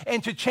is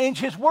and to change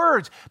his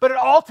words. But it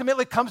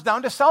ultimately comes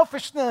down to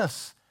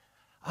selfishness.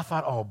 I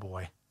thought, oh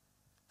boy,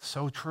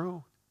 so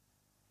true.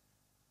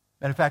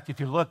 Matter of fact, if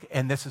you look,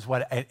 and this is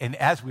what, and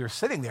as we were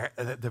sitting there,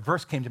 the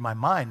verse came to my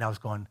mind, and I was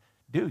going,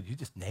 dude, you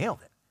just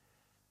nailed it.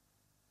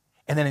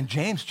 And then in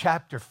James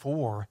chapter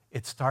 4,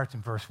 it starts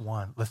in verse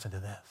 1. Listen to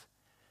this.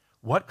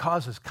 What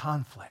causes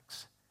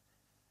conflicts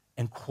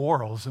and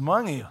quarrels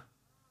among you?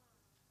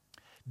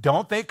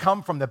 Don't they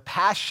come from the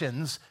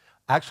passions,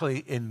 actually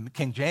in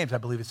King James, I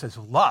believe it says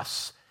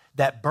lusts,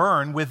 that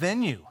burn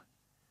within you?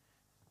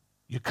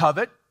 You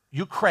covet,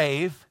 you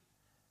crave,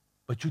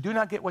 but you do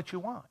not get what you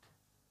want.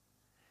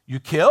 You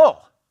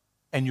kill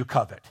and you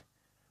covet,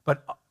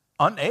 but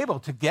unable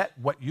to get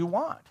what you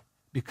want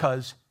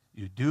because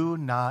you do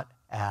not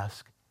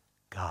ask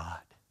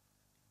God.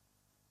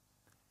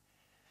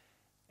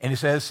 And he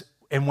says,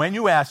 and when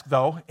you ask,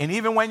 though, and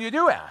even when you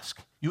do ask,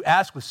 you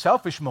ask with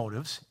selfish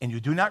motives, and you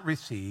do not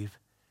receive,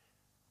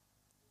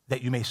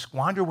 that you may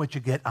squander what you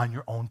get on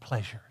your own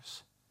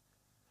pleasures.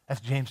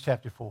 That's James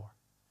chapter 4.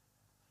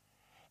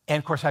 And,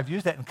 of course, I've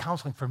used that in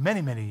counseling for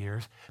many, many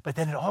years, but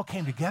then it all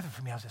came together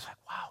for me. I was just like,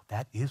 wow,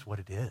 that is what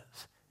it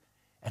is.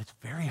 And it's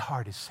very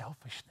hard, is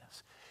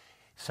selfishness.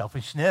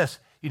 Selfishness,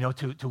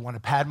 to want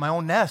to pad my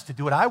own nest, to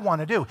do what I want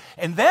to do.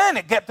 And then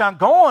it kept on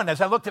going as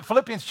I looked at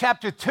Philippians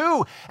chapter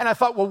 2, and I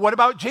thought, well, what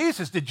about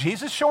Jesus? Did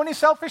Jesus show any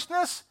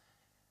selfishness?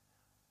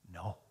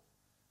 No.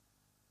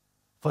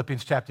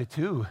 Philippians chapter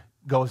 2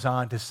 goes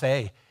on to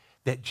say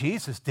that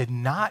Jesus did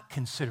not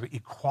consider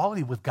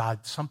equality with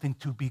God something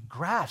to be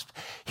grasped.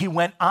 He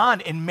went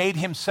on and made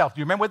himself. Do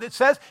you remember what it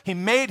says? He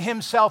made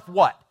himself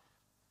what?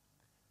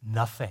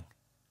 Nothing.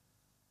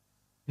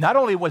 Not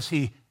only was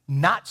he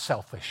not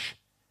selfish,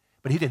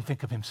 but he didn't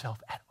think of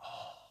himself at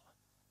all.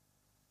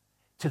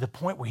 To the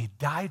point where he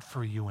died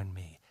for you and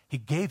me. He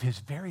gave his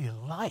very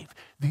life,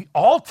 the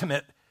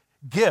ultimate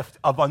gift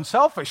of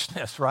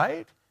unselfishness,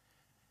 right?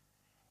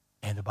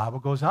 And the Bible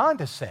goes on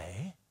to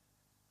say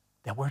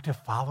that we're to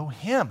follow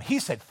him. He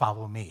said,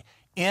 follow me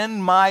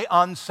in my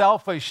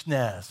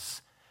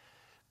unselfishness.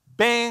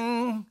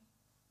 Bing!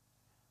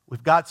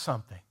 We've got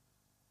something.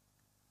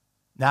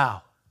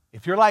 Now,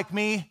 if you're like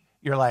me,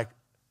 you're like,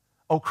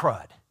 oh,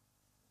 crud.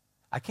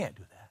 I can't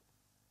do that.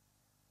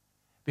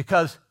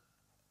 Because,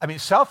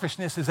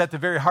 selfishness is at the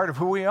very heart of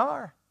who we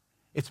are.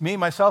 It's me,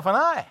 myself, and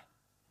I.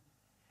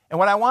 And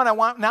what I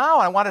want now,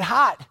 I want it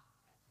hot.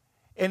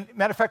 And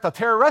matter of fact, I'll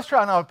tear a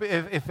restaurant up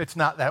if it's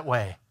not that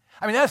way.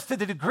 That's to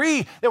the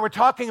degree that we're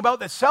talking about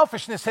that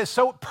selfishness has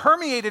so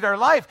permeated our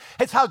life.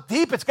 It's how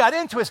deep it's got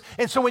into us.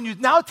 And so when you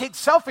now take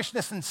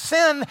selfishness and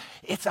sin,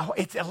 it's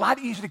a lot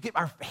easier to get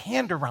our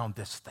hand around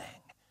this thing.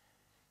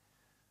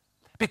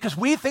 Because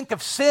we think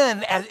of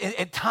sin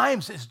at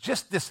times as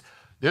just this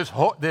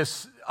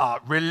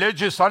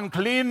religious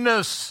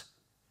uncleanness.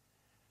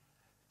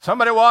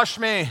 Somebody wash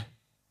me.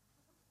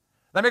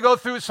 Let me go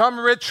through some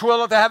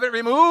ritual to have it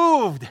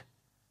removed.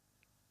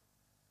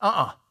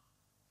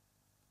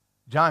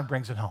 John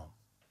brings it home.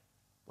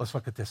 Let's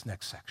look at this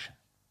next section.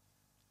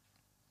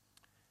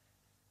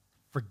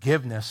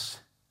 Forgiveness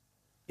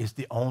is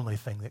the only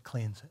thing that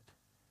cleans it.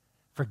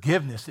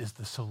 Forgiveness is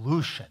the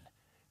solution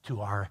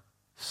to our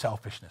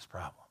selfishness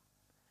problem.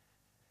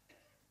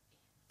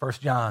 1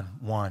 John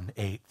 1,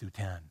 8 through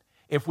 10.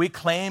 If we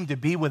claim to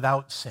be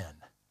without sin,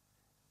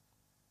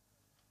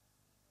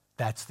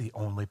 that's the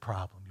only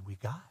problem we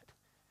got,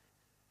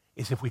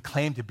 is if we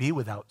claim to be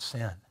without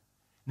sin.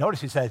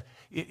 Notice he says,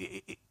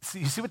 you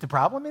see what the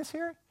problem is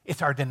here?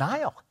 It's our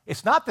denial.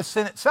 It's not the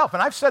sin itself.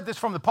 And I've said this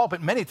from the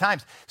pulpit many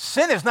times.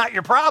 Sin is not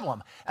your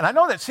problem. And I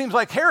know that seems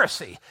like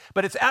heresy,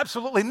 but it's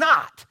absolutely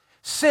not.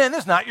 Sin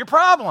is not your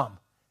problem.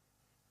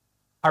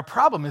 Our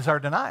problem is our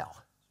denial.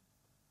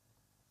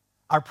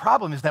 Our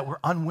problem is that we're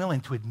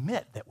unwilling to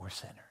admit that we're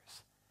sinners.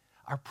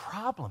 Our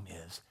problem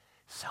is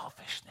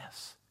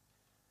selfishness.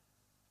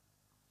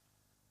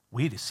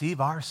 We deceive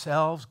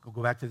ourselves.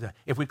 Go back to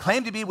if we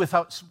claim to be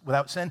without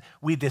sin,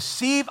 we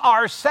deceive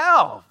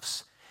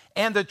ourselves,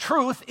 and the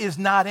truth is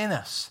not in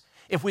us.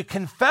 If we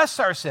confess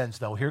our sins,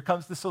 though, here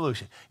comes the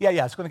solution. Yeah,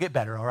 it's going to get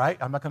better, all right?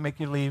 I'm not going to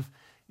make you leave,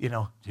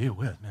 gee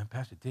whiz, man,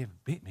 Pastor David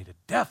beat me to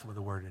death with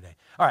the word today.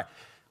 All right,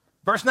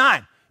 verse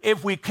 9.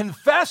 If we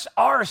confess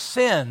our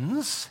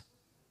sins,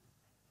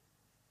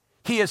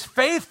 he is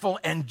faithful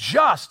and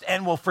just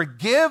and will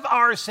forgive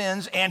our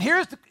sins, and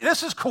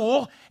this is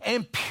cool,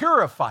 and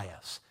purify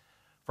us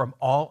from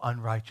all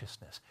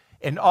unrighteousness.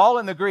 And all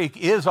in the Greek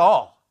is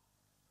all.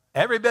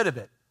 Every bit of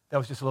it. That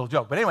was just a little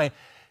joke. But anyway,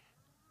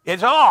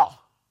 it's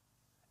all.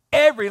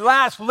 Every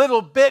last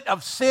little bit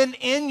of sin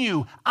in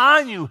you,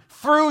 on you,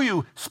 through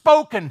you,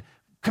 spoken,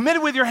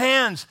 committed with your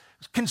hands,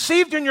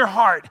 conceived in your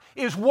heart,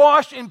 is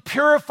washed and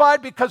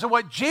purified because of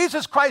what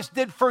Jesus Christ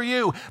did for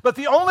you. But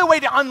the only way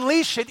to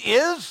unleash it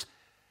is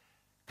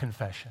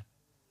confession.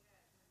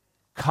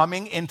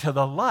 Coming into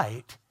the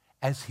light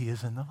as he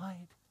is in the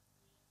light.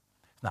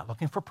 Not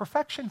looking for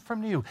perfection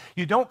from you.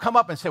 You don't come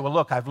up and say, well,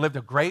 look, I've lived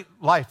a great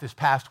life this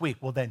past week.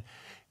 Well, then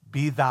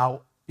be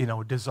thou,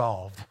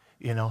 dissolved,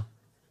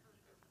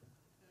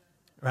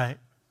 Right?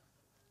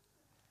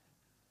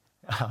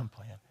 I'm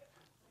playing.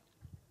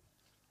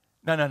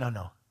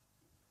 No.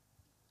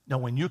 No,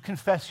 when you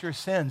confess your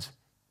sins,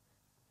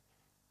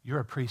 you're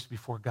a priest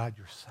before God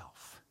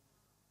yourself.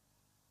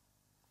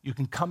 You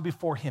can come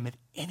before him at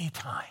any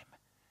time.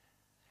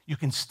 You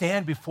can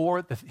stand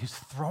before his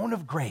throne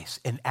of grace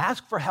and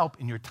ask for help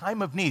in your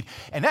time of need.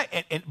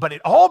 But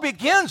it all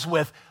begins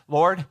with,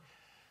 Lord,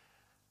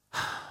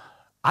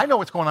 I know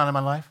what's going on in my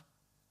life.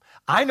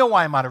 I know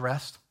why I'm out of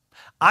rest.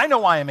 I know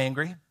why I'm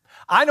angry.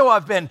 I know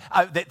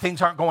that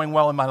things aren't going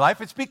well in my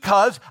life. It's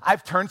because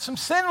I've turned some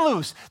sin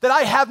loose, that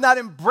I have not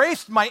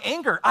embraced my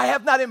anger. I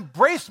have not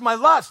embraced my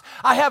lust.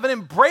 I haven't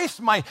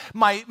embraced my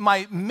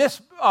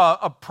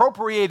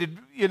misappropriated,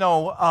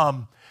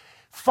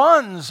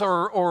 funds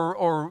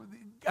or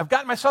I've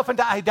gotten myself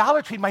into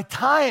idolatry in my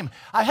time.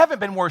 I haven't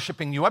been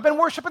worshiping you. I've been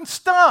worshiping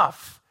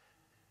stuff.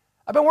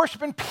 I've been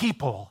worshiping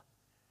people.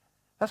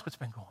 That's what's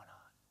been going on.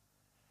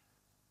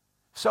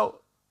 So,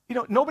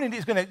 you're not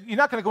going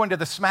to go into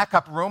the smack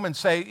up room and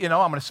say, I'm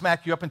going to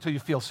smack you up until you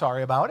feel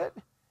sorry about it.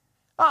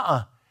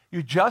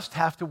 You just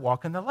have to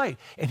walk in the light.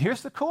 And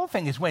here's the cool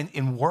thing is when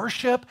in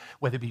worship,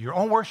 whether it be your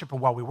own worship or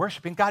while we're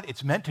worshiping God,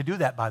 it's meant to do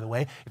that, by the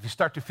way. If you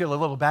start to feel a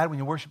little bad when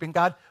you're worshiping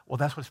God, well,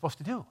 that's what it's supposed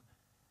to do.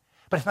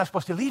 But it's not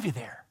supposed to leave you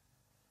there.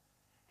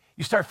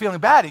 You start feeling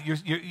bad.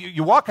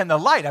 You walk in the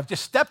light. I've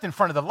just stepped in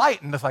front of the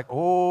light, and it's like,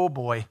 oh,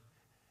 boy.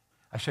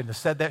 I shouldn't have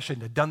said that,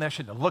 shouldn't have done that,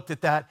 shouldn't have looked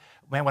at that.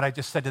 Man, what I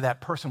just said to that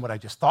person, what I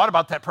just thought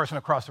about that person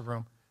across the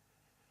room.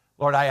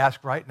 Lord, I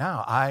ask right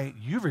now,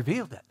 you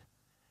revealed it.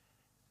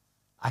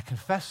 I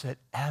confess it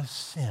as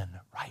sin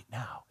right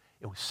now.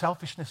 It was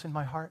selfishness in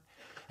my heart,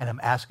 and I'm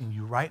asking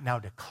you right now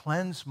to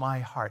cleanse my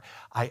heart.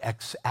 I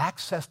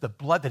access the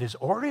blood that has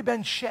already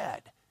been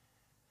shed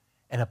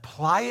and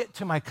apply it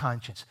to my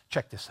conscience.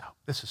 Check this out.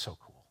 This is so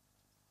cool.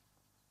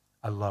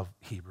 I love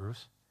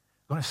Hebrews.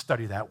 I'm going to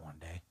study that one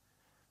day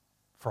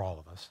for all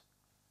of us.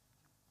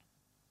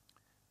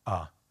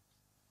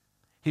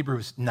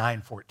 Hebrews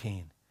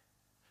 9:14.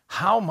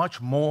 How much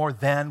more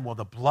then will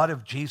the blood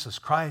of Jesus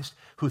Christ,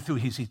 who through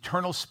his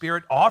eternal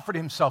Spirit offered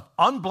himself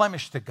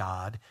unblemished to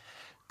God,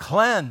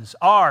 cleanse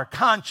our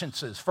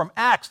consciences from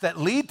acts that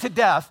lead to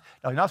death?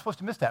 Now, you're not supposed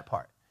to miss that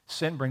part.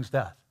 Sin brings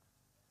death.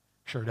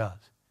 Sure does.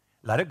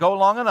 Let it go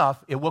long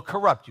enough, it will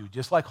corrupt you,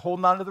 just like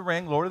holding on to the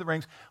ring, Lord of the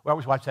Rings. We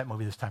always watch that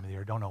movie this time of the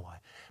year. Don't know why.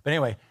 But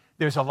anyway,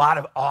 there's a lot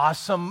of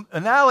awesome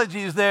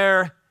analogies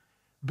there.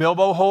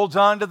 Bilbo holds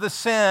on to the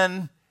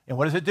sin, and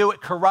what does it do?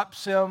 It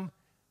corrupts him.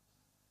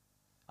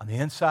 On the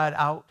inside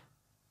out,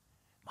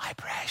 my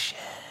precious.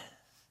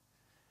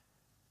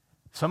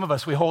 Some of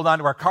us, we hold on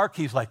to our car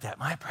keys like that,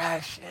 my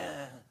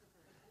precious,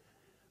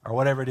 or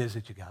whatever it is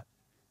that you got.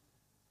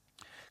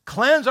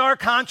 Cleanse our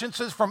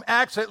consciences from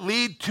acts that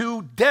lead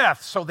to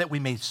death so that we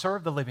may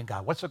serve the living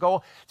God. What's the goal?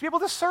 To be able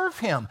to serve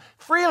him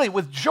freely,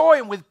 with joy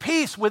and with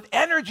peace, with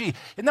energy.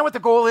 Isn't that what the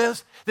goal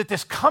is? That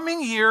this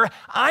coming year,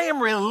 I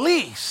am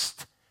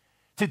released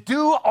to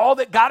do all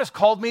that God has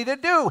called me to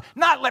do.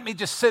 Not let me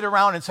just sit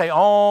around and say,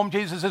 oh,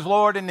 Jesus is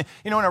Lord, and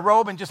in a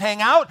robe and just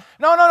hang out.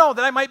 No,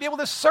 that I might be able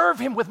to serve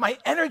him with my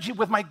energy,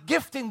 with my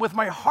gifting, with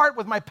my heart,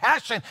 with my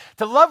passion,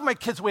 to love my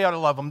kids the way I ought to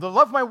love them, to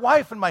love my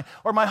wife and my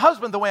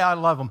husband the way I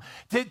love them,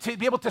 to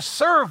be able to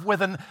serve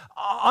with an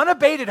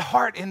unabated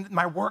heart in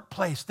my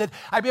workplace, that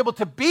I'd be able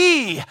to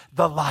be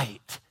the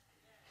light.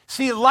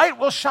 See, light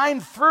will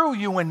shine through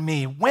you and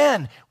me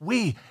when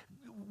we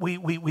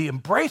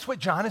embrace what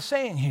John is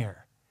saying here.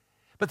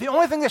 But the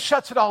only thing that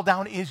shuts it all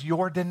down is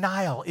your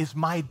denial, is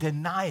my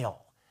denial.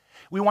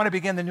 We want to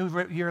begin the new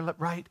year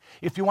right.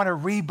 If you want to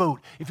reboot,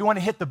 if you want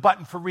to hit the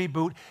button for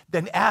reboot,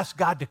 then ask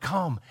God to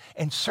come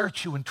and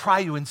search you and try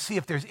you and see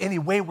if there's any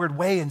wayward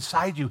way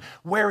inside you.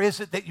 Where is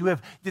it that you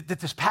have, that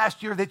this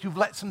past year that you've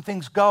let some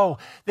things go,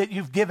 that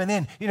you've given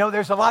in? You know,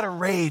 there's a lot of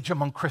rage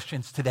among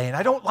Christians today, and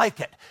I don't like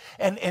it.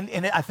 And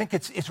I think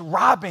it's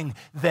robbing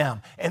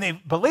them. And they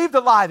believe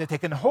the lie that they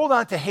can hold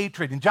on to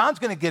hatred. And John's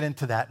going to get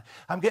into that.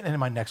 I'm getting into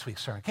my next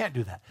week's sermon. Can't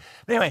do that.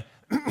 But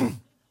anyway,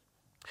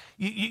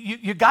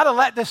 You got to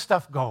let this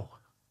stuff go,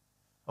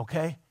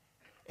 okay?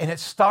 And it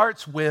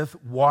starts with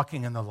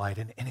walking in the light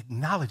and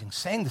acknowledging,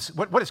 saying this.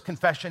 What is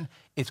confession?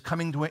 It's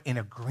coming to an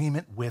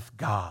agreement with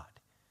God.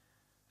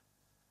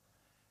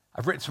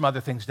 I've written some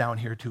other things down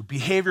here too.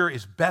 Behavior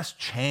is best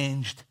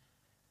changed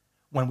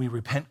when we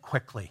repent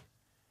quickly.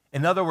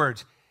 In other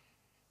words,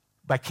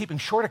 by keeping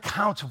short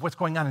accounts of what's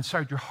going on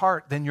inside your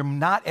heart, then you're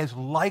not as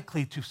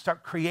likely to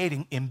start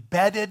creating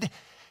embedded,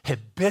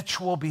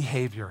 habitual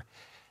behavior.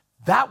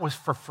 That was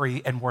for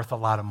free and worth a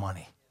lot of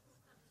money.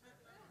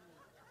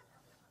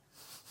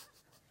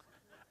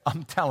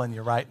 I'm telling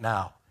you right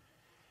now.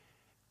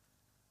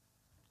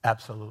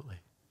 Absolutely.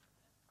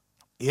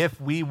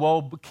 If we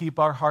will keep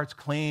our hearts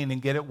clean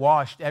and get it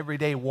washed every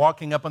day,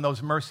 walking up on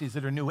those mercies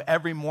that are new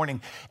every morning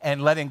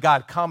and letting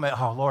God come and,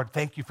 oh, Lord,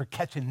 thank you for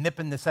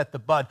nipping this at the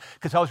bud,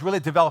 because I was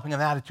really developing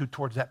an attitude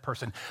towards that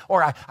person.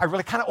 Or I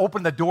really kind of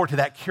opened the door to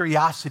that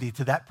curiosity,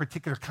 to that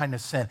particular kind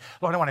of sin.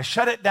 Lord, I want to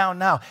shut it down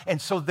now. And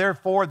so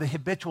therefore, the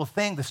habitual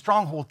thing, the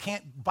stronghold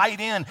can't bite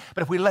in.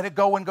 But if we let it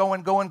go and go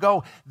and go and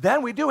go,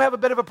 then we do have a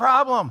bit of a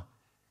problem.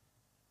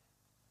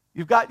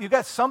 You've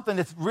got something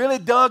that's really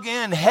dug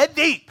in head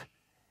deep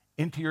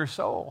into your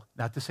soul.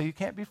 Not to say you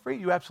can't be free.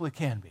 You absolutely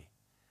can be.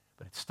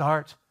 But it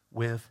starts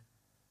with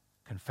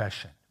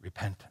confession,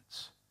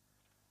 repentance.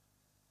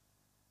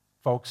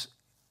 Folks,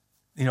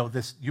 you know,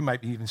 this, you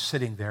might be even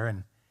sitting there,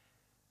 and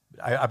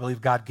I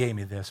believe God gave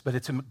me this, but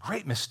it's a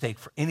great mistake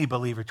for any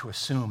believer to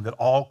assume that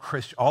all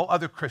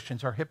other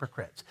Christians are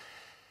hypocrites.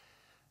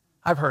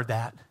 I've heard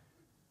that.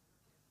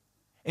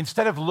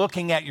 Instead of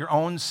looking at your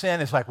own sin,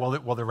 it's like, well,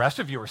 the rest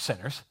of you are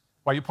sinners.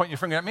 Why are you pointing your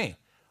finger at me?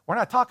 We're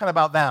not talking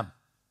about them.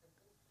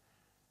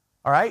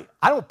 All right?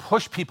 I don't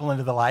push people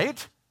into the light.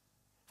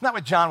 It's not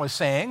what John was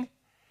saying.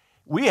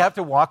 We have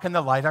to walk in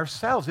the light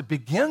ourselves. It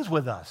begins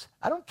with us.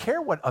 I don't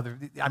care what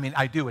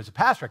I do as a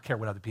pastor, I care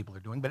what other people are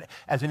doing, but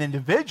as an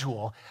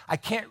individual,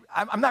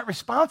 I'm not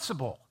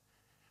responsible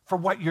for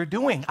what you're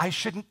doing. I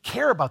shouldn't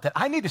care about that.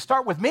 I need to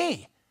start with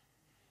me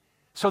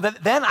so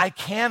that then I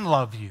can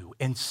love you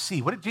and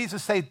see. What did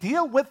Jesus say?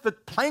 Deal with the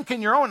plank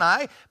in your own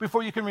eye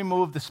before you can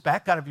remove the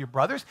speck out of your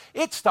brother's.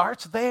 It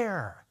starts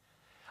there.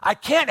 I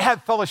can't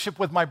have fellowship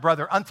with my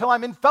brother until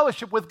I'm in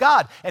fellowship with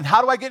God. And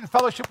how do I get in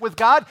fellowship with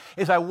God?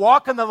 Is I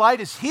walk in the light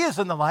as he is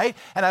in the light,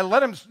 and I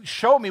let him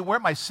show me where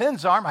my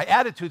sins are, my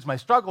attitudes, my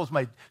struggles,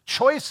 my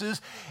choices,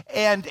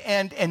 and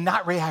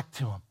not react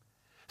to them.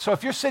 So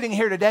if you're sitting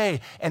here today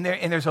and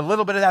there's a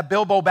little bit of that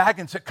Bilbo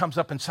Baggins that comes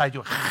up inside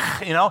you,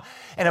 you know,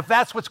 and if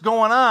that's what's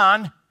going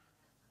on,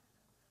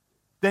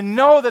 then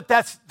know that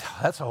that's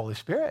the Holy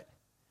Spirit.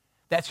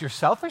 That's your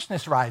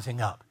selfishness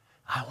rising up.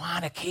 I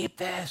want to keep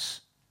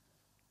this.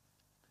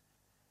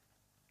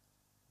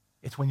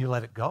 It's when you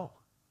let it go.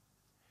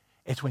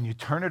 It's when you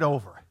turn it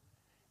over.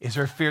 Is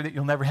there fear that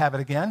you'll never have it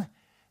again?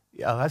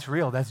 Yeah, that's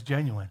real. That's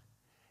genuine.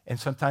 And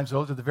sometimes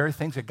those are the very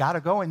things that got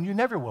to go, and you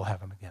never will have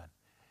them again.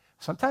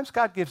 Sometimes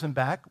God gives them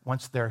back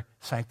once they're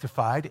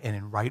sanctified and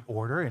in right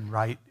order, in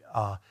right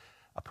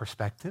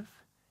perspective,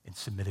 and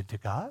submitted to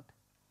God.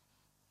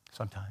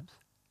 Sometimes.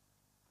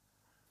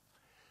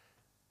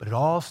 But it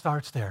all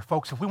starts there.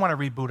 Folks, if we want to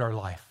reboot our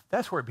life,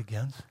 that's where it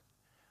begins.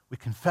 We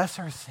confess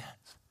our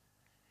sins.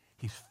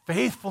 He's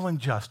faithful and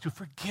just to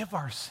forgive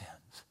our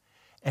sins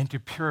and to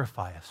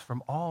purify us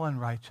from all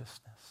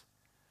unrighteousness.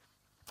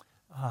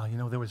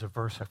 There was a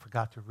verse I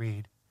forgot to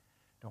read.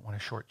 Don't want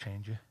to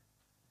shortchange you.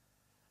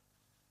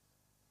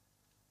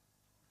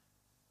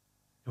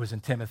 It was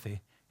in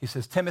Timothy. He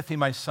says, Timothy,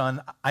 my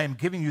son, I am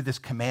giving you this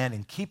command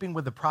in keeping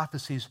with the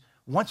prophecies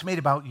once made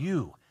about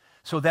you,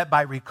 so that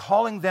by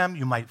recalling them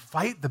you might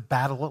fight the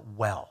battle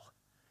well,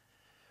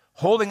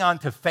 holding on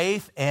to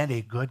faith and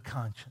a good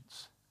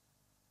conscience,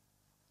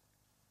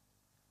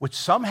 which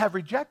some have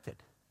rejected,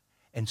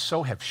 and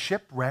so have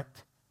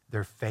shipwrecked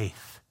their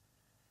faith.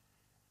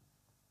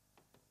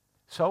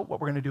 So what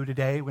we're going to do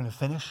today, we're going to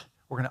finish,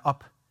 we're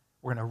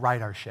going to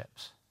right our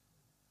ships.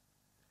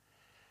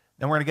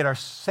 Then we're going to get our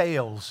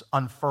sails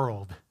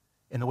unfurled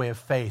in the way of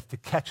faith to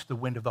catch the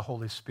wind of the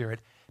Holy Spirit,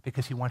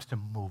 because he wants to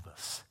move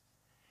us.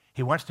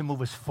 He wants to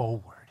move us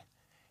forward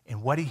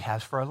in what he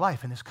has for our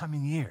life in this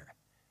coming year.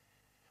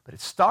 But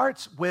it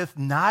starts with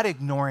not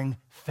ignoring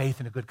faith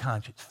and a good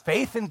conscience.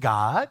 Faith in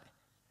God,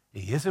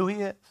 he is who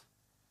he is,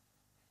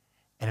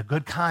 and a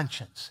good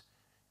conscience,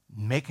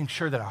 making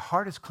sure that our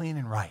heart is clean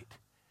and right.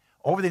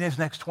 Over the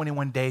next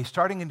 21 days,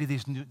 starting into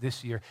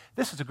this year,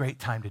 this is a great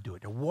time to do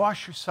it. To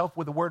wash yourself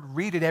with the word,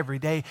 read it every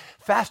day,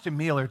 fast a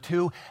meal or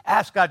two,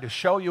 ask God to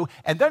show you,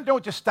 and then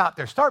don't just stop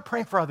there. Start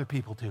praying for other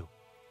people too.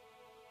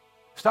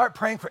 Start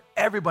praying for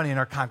everybody in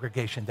our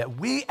congregation, that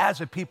we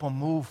as a people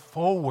move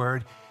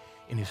forward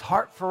in his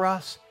heart for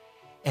us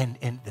and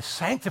in the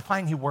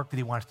sanctifying work that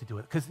he wants to do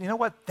it. Because you know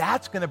what?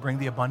 That's going to bring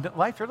the abundant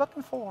life you're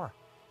looking for.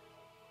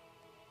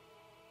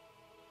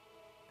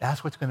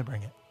 That's what's going to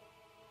bring it.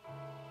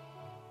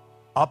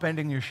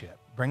 Upending your ship,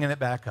 bringing it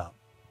back up,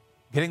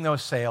 getting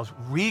those sails,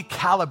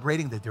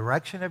 recalibrating the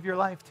direction of your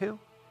life too,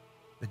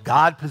 the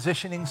God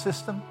positioning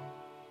system.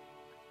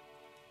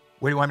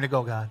 Where do you want me to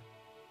go, God?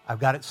 I've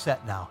got it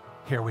set now.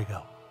 Here we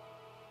go.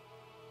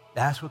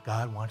 That's what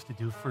God wants to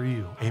do for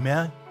you.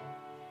 Amen?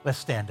 Let's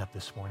stand up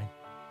this morning.